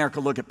males in America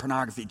look at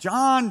pornography.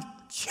 John,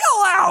 chill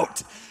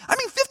out. I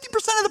mean,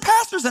 50% of the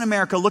pastors in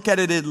America look at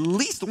it at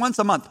least once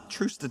a month.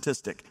 True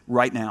statistic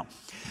right now.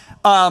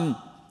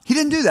 He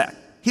didn't do that.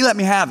 He let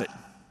me have it.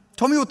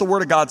 Told me what the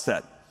Word of God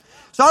said.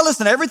 So I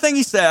listened to everything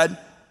he said.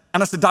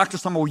 And I said, Dr.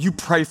 Summerall, will you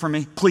pray for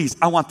me? Please,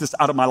 I want this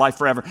out of my life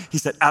forever. He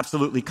said,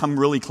 absolutely, come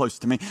really close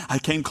to me. I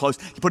came close.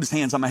 He put his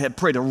hands on my head,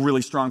 prayed a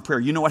really strong prayer.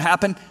 You know what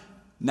happened?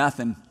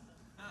 Nothing.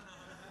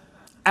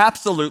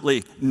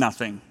 Absolutely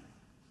nothing.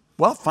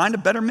 Well, find a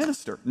better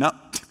minister. No.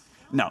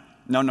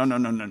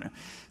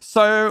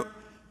 So,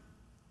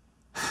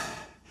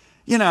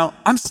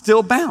 I'm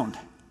still bound.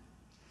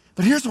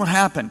 But here's what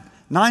happened.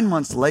 9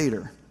 months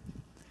later,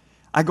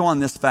 I go on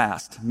this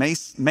fast, May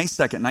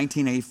 2nd,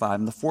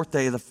 1985, and the 4th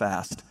day of the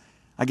fast,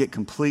 I get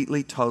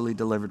completely, totally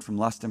delivered from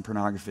lust and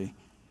pornography,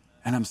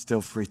 and I'm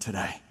still free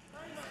today.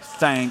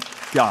 Thank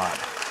God.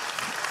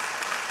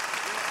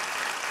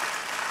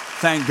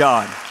 Thank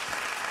God.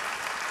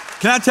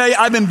 Can I tell you,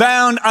 I've been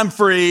bound, I'm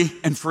free,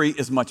 and free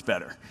is much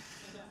better.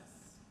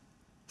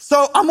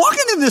 So I'm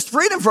walking in this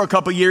freedom for a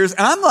couple years,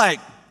 and I'm like,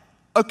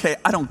 okay,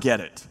 I don't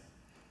get it.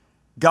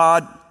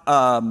 God,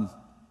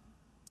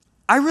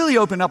 I really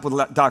opened up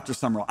with Dr.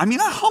 Summerall. I mean,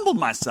 I humbled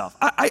myself.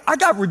 I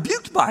got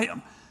rebuked by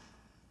him.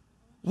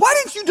 Why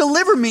didn't you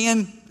deliver me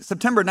in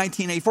September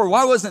 1984?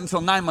 Why wasn't it until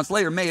 9 months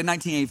later, May of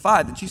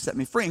 1985, that you set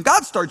me free? And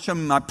God started showing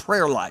me my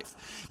prayer life.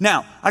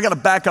 Now, I got to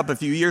back up a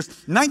few years.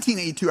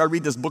 1982, I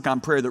read this book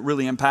on prayer that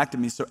really impacted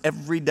me. So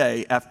every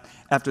day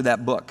after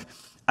that book,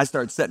 I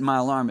started setting my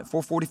alarm at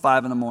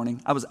 4:45 in the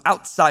morning. I was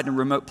outside in a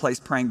remote place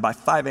praying by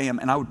 5 a.m.,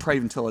 and I would pray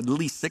until at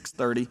least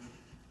 6:30,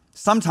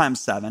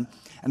 sometimes 7,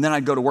 and then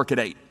I'd go to work at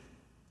 8.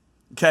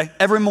 Okay,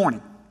 every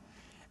morning.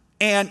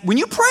 And when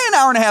you pray an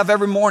hour and a half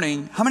every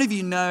morning, how many of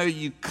you know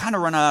you kind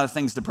of run out of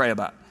things to pray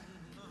about?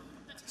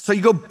 So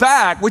you go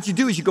back, what you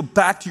do is you go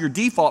back to your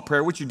default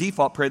prayer. What's your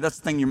default prayer? That's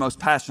the thing you're most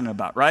passionate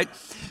about, right?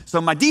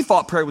 So my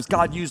default prayer was,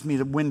 God, use me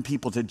to win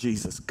people to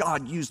Jesus.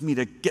 God, use me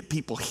to get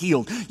people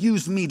healed.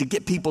 Use me to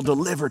get people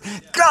delivered.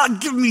 God,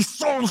 give me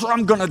souls or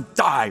I'm going to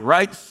die,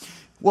 right?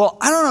 Well,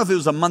 I don't know if it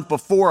was a month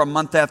before or a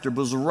month after,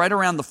 but it was right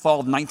around the fall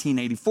of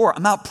 1984.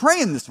 I'm out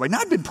praying this way. Now,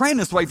 I'd been praying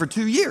this way for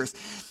 2 years.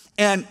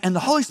 And the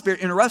Holy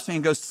Spirit interrupts me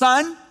and goes,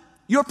 son,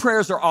 your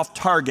prayers are off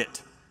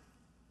target.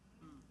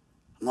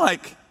 I'm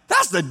like,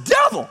 that's the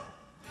devil.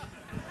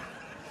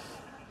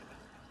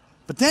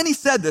 But then he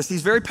said this,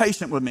 he's very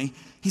patient with me.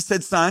 He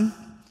said, son,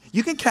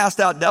 you can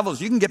cast out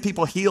devils. You can get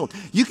people healed.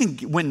 You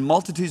can win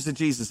multitudes to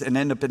Jesus and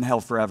end up in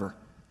hell forever.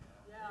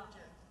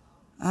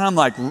 And I'm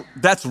like,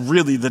 that's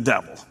really the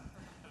devil.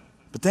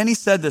 But then he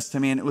said this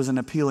to me, and it was an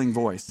appealing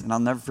voice, and I'll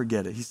never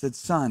forget it. He said,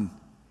 son,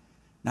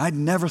 now I'd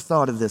never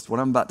thought of this, what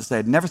I'm about to say.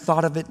 I'd never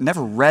thought of it,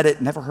 never read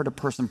it, never heard a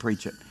person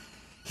preach it.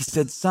 He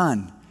said,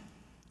 son,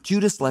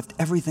 Judas left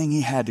everything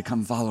he had to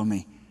come follow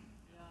me.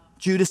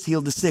 Judas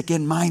healed the sick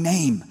in my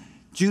name.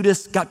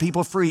 Judas got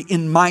people free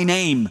in my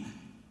name.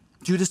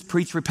 Judas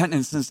preached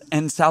repentance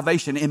and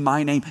salvation in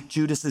my name.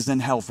 Judas is in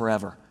hell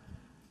forever.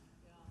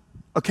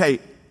 Okay,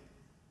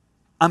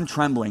 I'm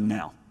trembling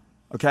now,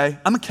 okay?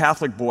 I'm a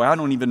Catholic boy. I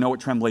don't even know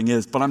what trembling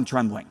is, but I'm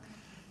trembling.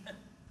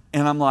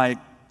 And I'm like,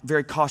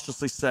 very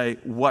cautiously say,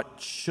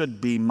 what should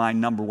be my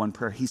number one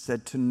prayer? He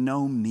said, to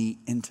know me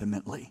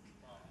intimately.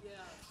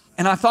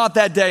 And I thought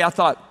that day,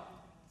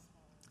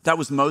 that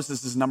was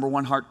Moses' number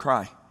one heart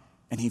cry.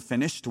 And he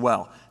finished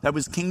well. That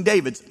was King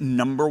David's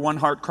number one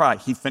heart cry.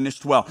 He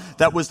finished well.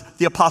 That was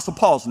the Apostle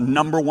Paul's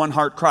number one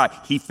heart cry.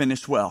 He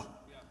finished well.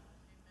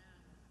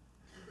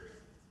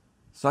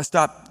 So I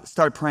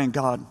started praying,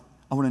 God,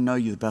 I want to know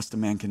you the best a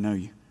man can know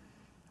you.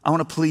 I want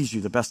to please you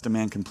the best a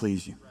man can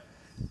please you.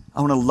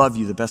 I want to love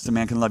you the best a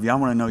man can love you. I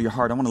want to know your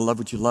heart. I want to love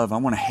what you love. I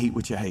want to hate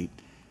what you hate.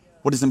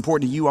 What is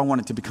important to you, I want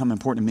it to become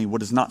important to me.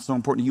 What is not so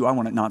important to you, I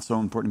want it not so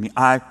important to me.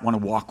 I want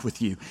to walk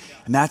with you.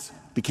 And that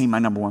became my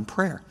number one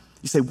prayer.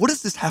 You say, what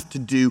does this have to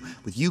do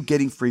with you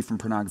getting free from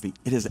pornography?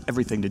 It has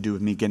everything to do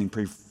with me getting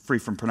free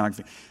from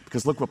pornography.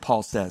 Because look what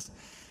Paul says.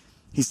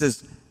 He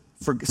says,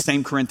 for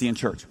same Corinthian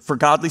church, for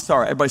godly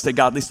sorrow, everybody say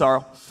godly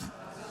sorrow,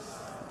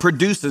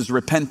 produces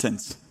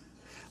repentance,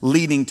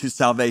 leading to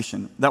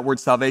salvation. That word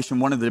salvation,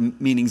 one of the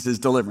meanings is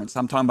deliverance.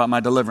 I'm talking about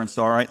my deliverance,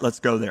 all right? Let's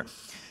go there.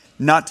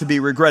 Not to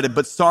be regretted,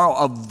 but sorrow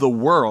of the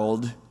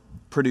world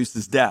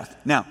produces death.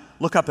 Now,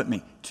 look up at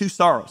me. Two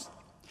sorrows.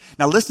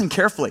 Now listen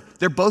carefully.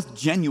 They're both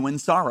genuine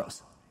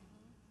sorrows.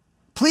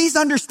 Please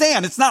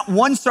understand, it's not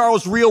one sorrow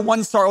is real,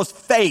 one sorrow is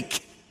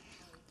fake.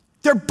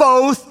 They're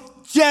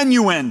both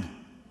genuine.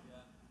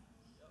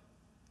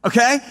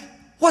 Okay?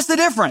 What's the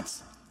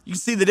difference? You can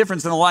see the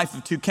difference in the life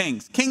of two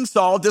kings. King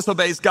Saul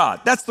disobeys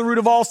God. That's the root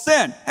of all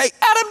sin. Hey,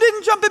 Adam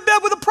didn't jump in bed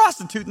with a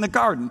prostitute in the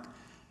garden.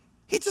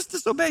 He just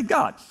disobeyed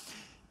God.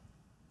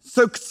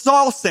 So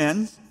Saul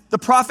sins. The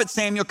prophet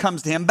Samuel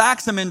comes to him,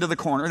 backs him into the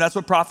corner. That's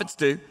what prophets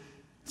do.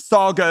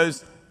 Saul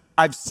goes,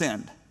 I've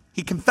sinned.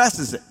 He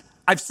confesses it.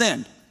 I've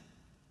sinned.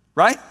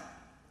 Right?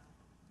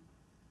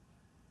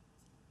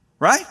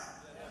 Right?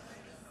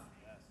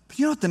 But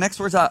you know what the next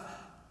words out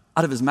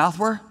of his mouth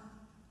were?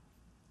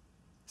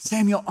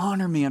 Samuel,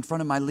 honor me in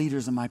front of my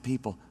leaders and my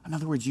people. In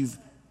other words, you've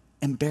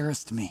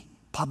embarrassed me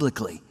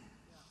publicly.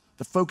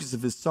 The focus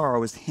of his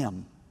sorrow is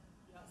him.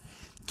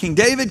 King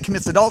David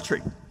commits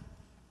adultery.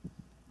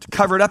 To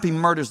cover it up, he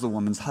murders the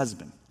woman's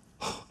husband.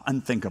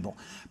 Unthinkable.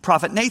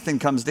 Prophet Nathan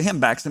comes to him,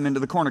 backs him into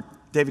the corner.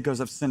 David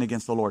goes, I've sinned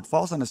against the Lord.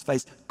 Falls on his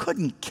face,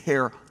 couldn't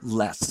care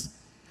less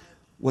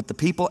what the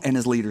people and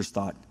his leaders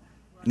thought.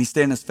 And he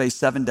stayed on his face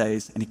 7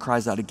 days, and he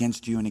cries out,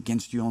 against you and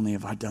against you only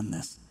have I done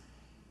this.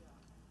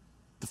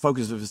 The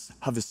focus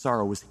of his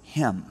sorrow was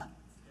him.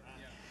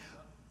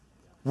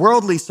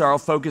 Worldly sorrow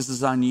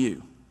focuses on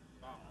you.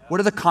 What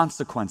are the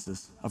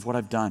consequences of what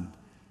I've done?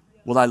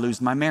 Will I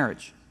lose my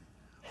marriage?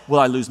 Will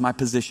I lose my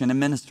position in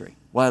ministry?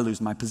 Will I lose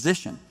my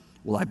position?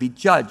 Will I be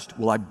judged?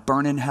 Will I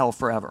burn in hell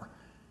forever?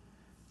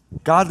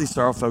 Godly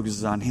sorrow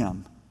focuses on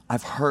him.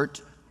 I've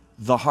hurt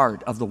the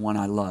heart of the one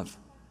I love.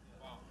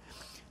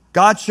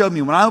 God showed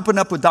me when I opened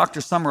up with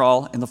Dr.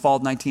 Summerall in the fall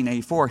of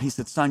 1984, he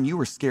said, son, you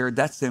were scared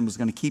that sin was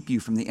going to keep you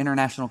from the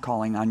international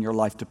calling on your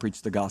life to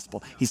preach the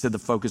gospel. He said the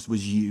focus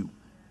was you.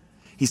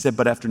 He said,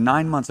 but after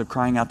 9 months of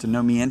crying out to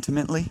know me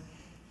intimately,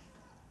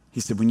 he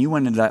said, when you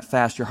went into that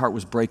fast, your heart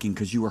was breaking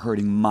because you were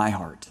hurting my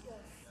heart.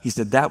 He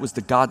said, that was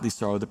the godly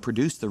sorrow that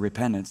produced the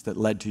repentance that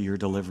led to your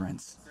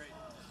deliverance.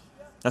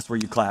 That's where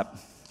you clap.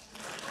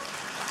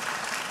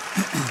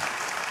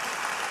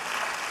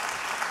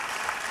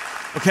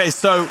 Okay,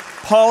 so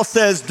Paul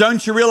says,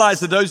 don't you realize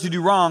that those who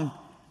do wrong,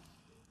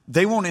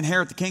 they won't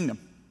inherit the kingdom?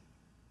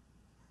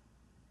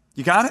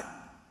 You got it?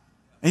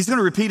 And he's going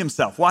to repeat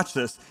himself. Watch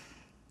this.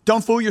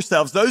 Don't fool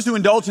yourselves. Those who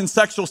indulge in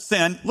sexual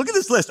sin, look at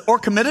this list, or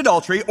commit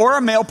adultery, or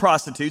are male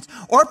prostitutes,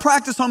 or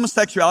practice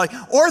homosexuality,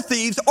 or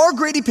thieves, or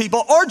greedy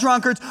people, or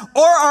drunkards,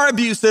 or are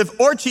abusive,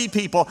 or cheat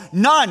people,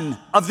 none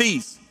of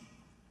these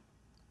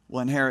will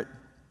inherit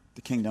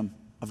the kingdom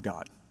of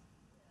God.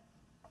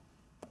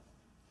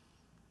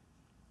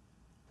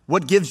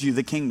 What gives you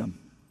the kingdom?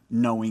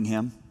 Knowing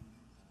him.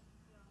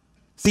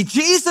 See,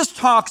 Jesus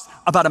talks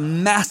about a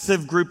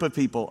massive group of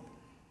people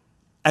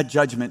at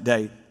Judgment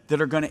Day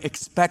that are going to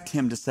expect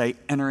him to say,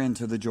 enter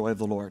into the joy of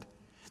the Lord.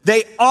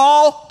 They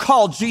all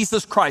call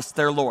Jesus Christ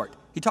their Lord.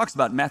 He talks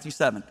about it in Matthew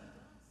 7.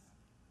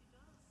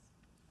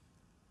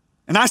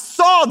 And I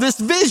saw saw this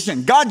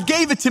vision. God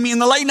gave it to me in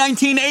the late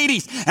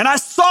 1980s. And I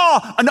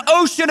saw an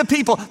ocean of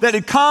people that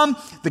had come.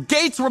 The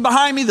gates were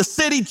behind me, the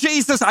city,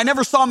 Jesus. I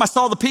never saw him, I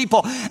saw the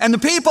people. And the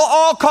people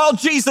all called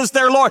Jesus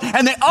their Lord.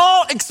 And they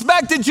all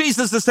expected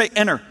Jesus to say,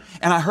 enter.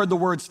 And I heard the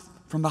words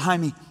from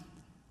behind me,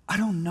 I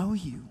don't know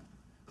you.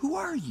 Who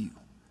are you?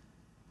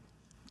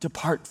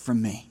 Depart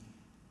from me,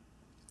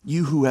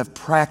 you who have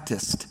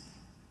practiced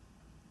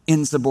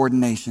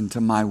insubordination to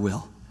my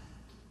will.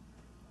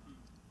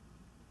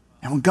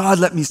 And when God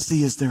let me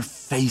see is their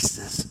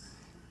faces,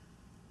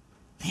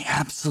 the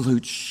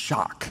absolute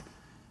shock.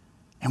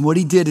 And what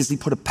he did is he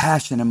put a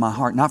passion in my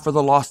heart, not for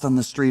the lost on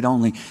the street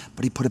only,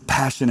 but he put a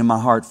passion in my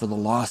heart for the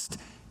lost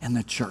in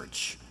the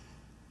church.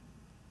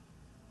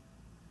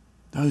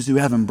 Those who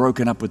haven't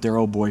broken up with their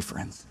old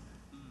boyfriends.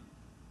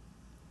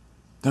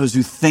 Those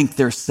who think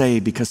they're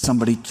saved because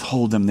somebody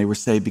told them they were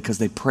saved because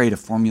they prayed a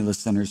formula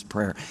sinner's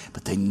prayer,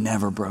 but they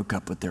never broke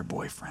up with their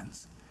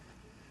boyfriends.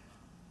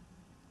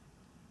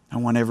 I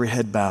want every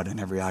head bowed and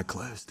every eye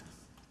closed.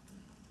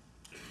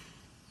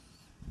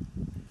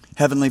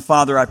 Heavenly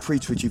Father, I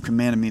preach what you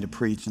commanded me to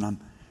preach, and I'm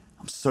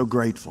so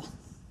grateful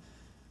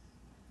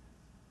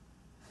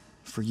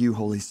for you,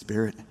 Holy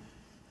Spirit.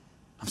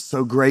 I'm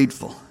so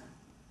grateful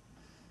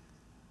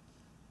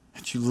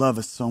that you love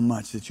us so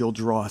much that you'll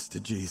draw us to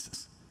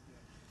Jesus.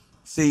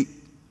 See,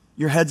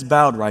 your head's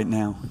bowed right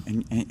now,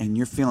 and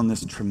you're feeling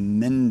this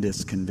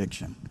tremendous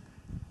conviction.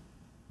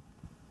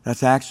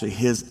 That's actually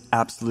his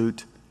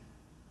absolute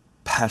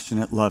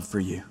passionate love for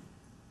you.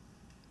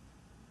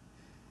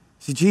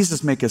 See,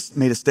 Jesus made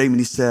a statement.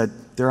 He said,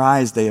 their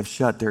eyes they have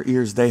shut, their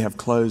ears they have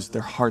closed,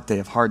 their heart they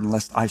have hardened,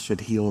 lest I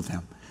should heal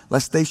them,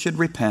 lest they should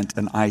repent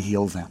and I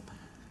heal them.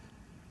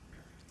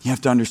 You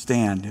have to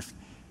understand,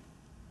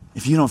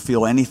 if you don't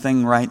feel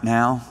anything right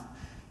now,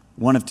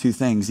 one of two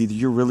things: either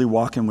you're really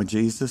walking with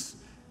Jesus,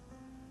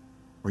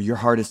 or your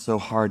heart is so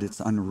hard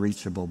it's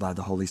unreachable by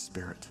the Holy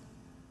Spirit.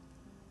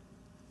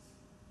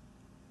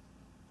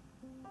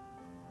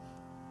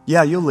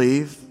 Yeah, you'll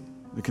leave.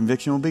 The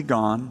conviction will be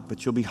gone,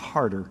 but you'll be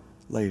harder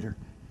later.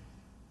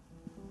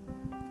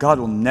 God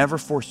will never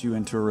force you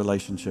into a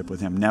relationship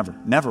with him. Never.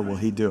 Never will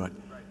he do it.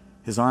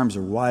 His arms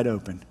are wide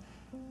open.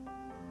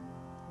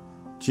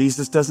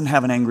 Jesus doesn't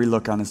have an angry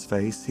look on his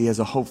face. He has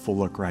a hopeful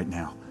look right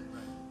now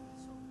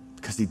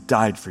because he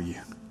died for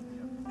you.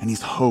 And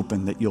he's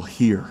hoping that you'll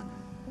hear,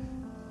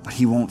 but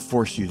he won't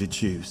force you to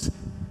choose.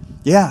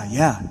 Yeah,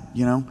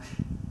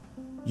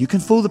 you can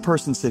fool the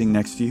person sitting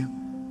next to you.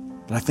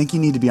 But I think you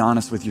need to be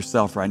honest with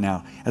yourself right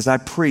now. As I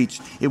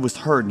preached, it was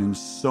heard in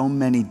so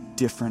many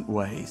different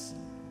ways.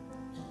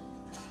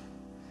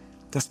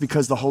 That's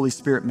because the Holy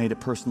Spirit made it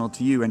personal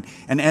to you. And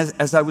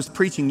as I was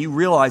preaching, you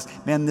realize,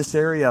 man, this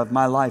area of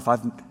my life,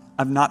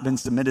 I've not been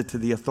submitted to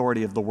the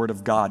authority of the Word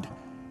of God.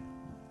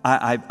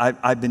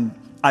 I've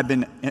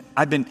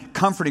been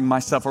comforting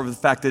myself over the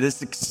fact that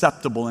it's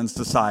acceptable in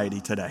society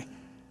today.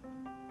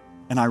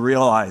 And I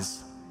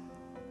realize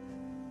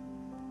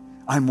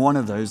I'm one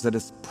of those that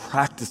is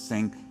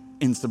practicing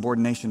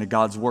insubordination to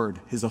God's word,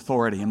 his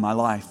authority in my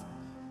life.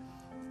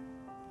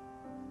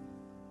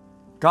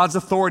 God's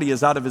authority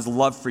is out of his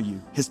love for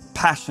you, his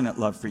passionate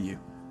love for you.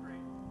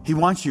 He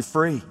wants you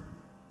free.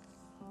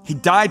 He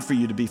died for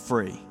you to be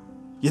free.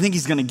 You think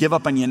he's going to give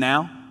up on you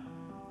now?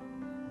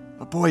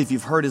 But boy, if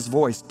you've heard his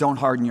voice, don't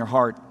harden your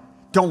heart.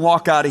 Don't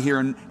walk out of here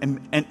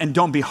and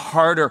don't be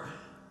harder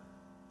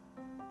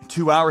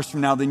 2 hours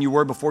from now than you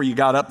were before you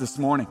got up this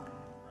morning.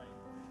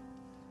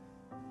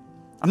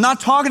 I'm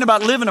not talking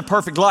about living a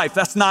perfect life.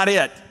 That's not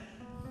it.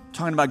 I'm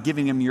talking about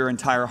giving him your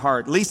entire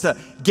heart. Lisa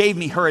gave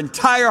me her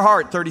entire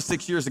heart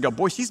 36 years ago.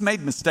 Boy, she's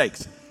made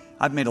mistakes.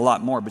 I've made a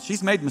lot more, but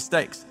she's made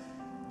mistakes.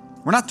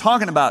 We're not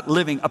talking about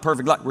living a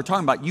perfect life. We're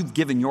talking about you've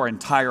given your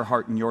entire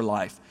heart in your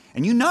life.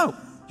 And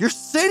you're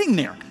sitting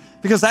there.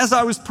 Because as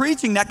I was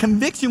preaching, that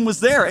conviction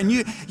was there. And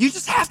you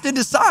just have to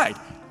decide,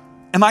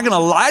 am I going to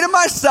lie to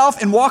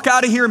myself and walk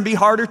out of here and be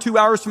harder 2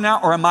 hours from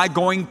now? Or am I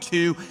going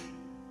to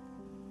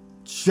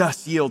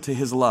just yield to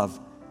his love,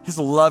 his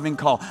loving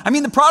call? I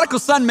mean, the prodigal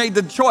son made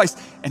the choice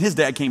and his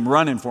dad came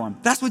running for him.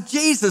 That's what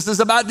Jesus is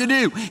about to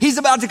do. He's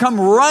about to come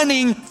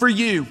running for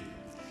you.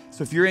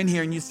 So if you're in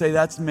here and you say,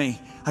 that's me,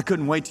 I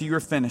couldn't wait till you were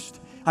finished.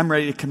 I'm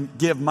ready to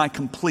give my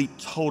complete,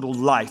 total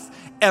life,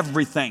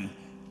 everything.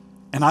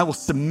 And I will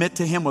submit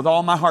to him with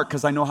all my heart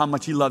because I know how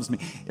much he loves me.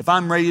 If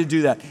I'm ready to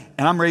do that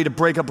and I'm ready to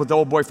break up with the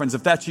old boyfriends,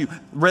 if that's you,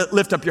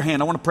 lift up your hand.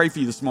 I want to pray for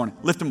you this morning.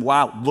 Lift them.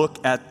 Wow,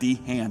 look at the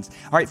hands.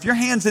 All right, if your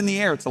hand's in the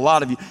air, it's a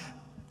lot of you.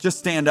 Just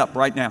stand up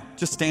right now.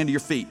 Just stand to your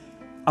feet.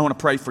 I want to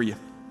pray for you.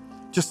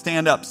 Just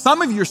stand up.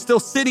 Some of you are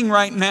still sitting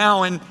right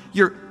now and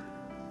you're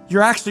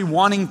actually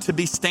wanting to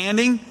be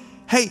standing.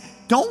 Hey,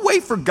 don't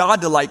wait for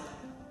God to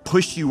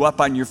push you up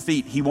on your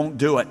feet. He won't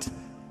do it.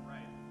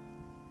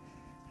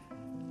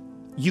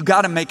 You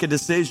got to make a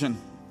decision.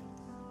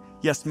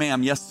 Yes,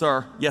 ma'am. Yes,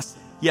 sir. Yes,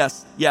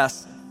 yes,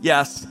 yes,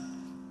 yes.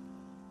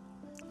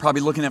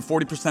 Probably looking at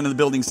 40% of the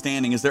building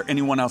standing. Is there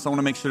anyone else? I want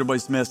to make sure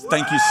everybody's missed.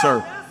 Thank you,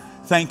 sir.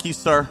 Thank you,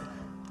 sir.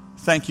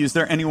 Thank you. Is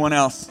there anyone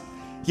else?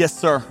 Yes,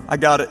 sir. I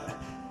got it.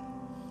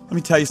 Let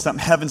me tell you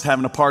something. Heaven's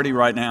having a party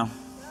right now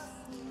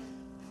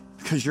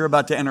because you're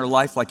about to enter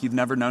life like you've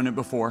never known it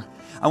before.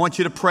 I want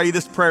you to pray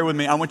this prayer with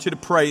me. I want you to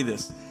pray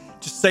this.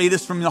 Just say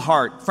this from your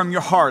heart,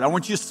 I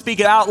want you to speak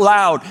it out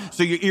loud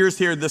so your ears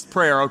hear this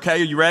prayer,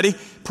 okay? Are you ready?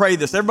 Pray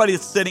this. Everybody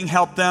that's sitting,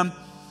 help them.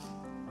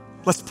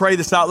 Let's pray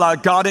this out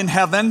loud. God in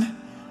heaven,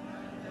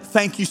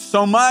 thank you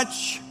so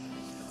much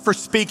for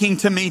speaking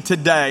to me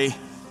today.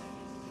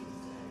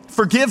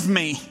 Forgive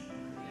me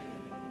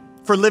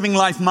for living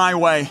life my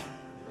way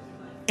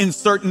in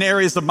certain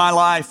areas of my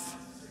life,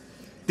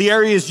 the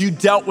areas you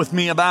dealt with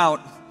me about.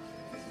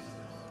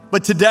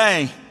 But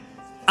today,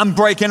 I'm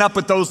breaking up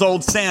with those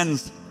old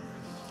sins.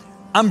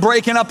 I'm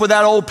breaking up with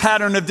that old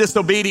pattern of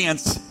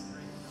disobedience.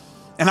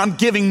 And I'm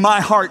giving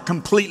my heart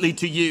completely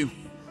to you.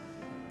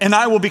 And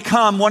I will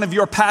become one of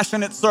your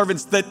passionate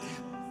servants that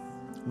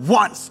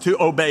wants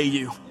to obey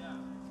you.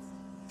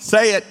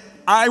 Say it.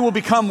 I will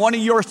become one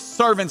of your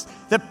servants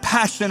that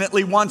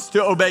passionately wants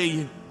to obey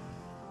you.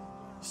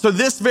 So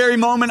this very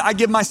moment, I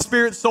give my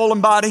spirit, soul,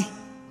 and body,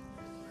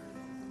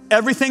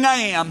 everything I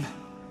am,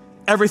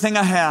 everything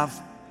I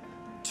have,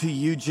 to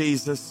you,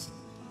 Jesus.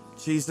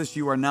 Jesus,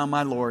 you are now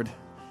my Lord,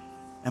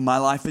 and my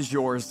life is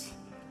yours.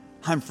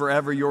 I'm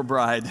forever your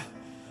bride.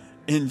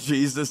 In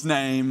Jesus'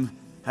 name,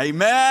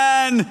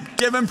 amen.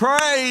 Give him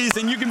praise,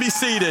 and you can be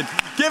seated.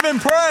 Give him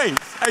praise.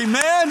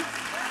 Amen.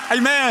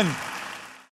 Amen.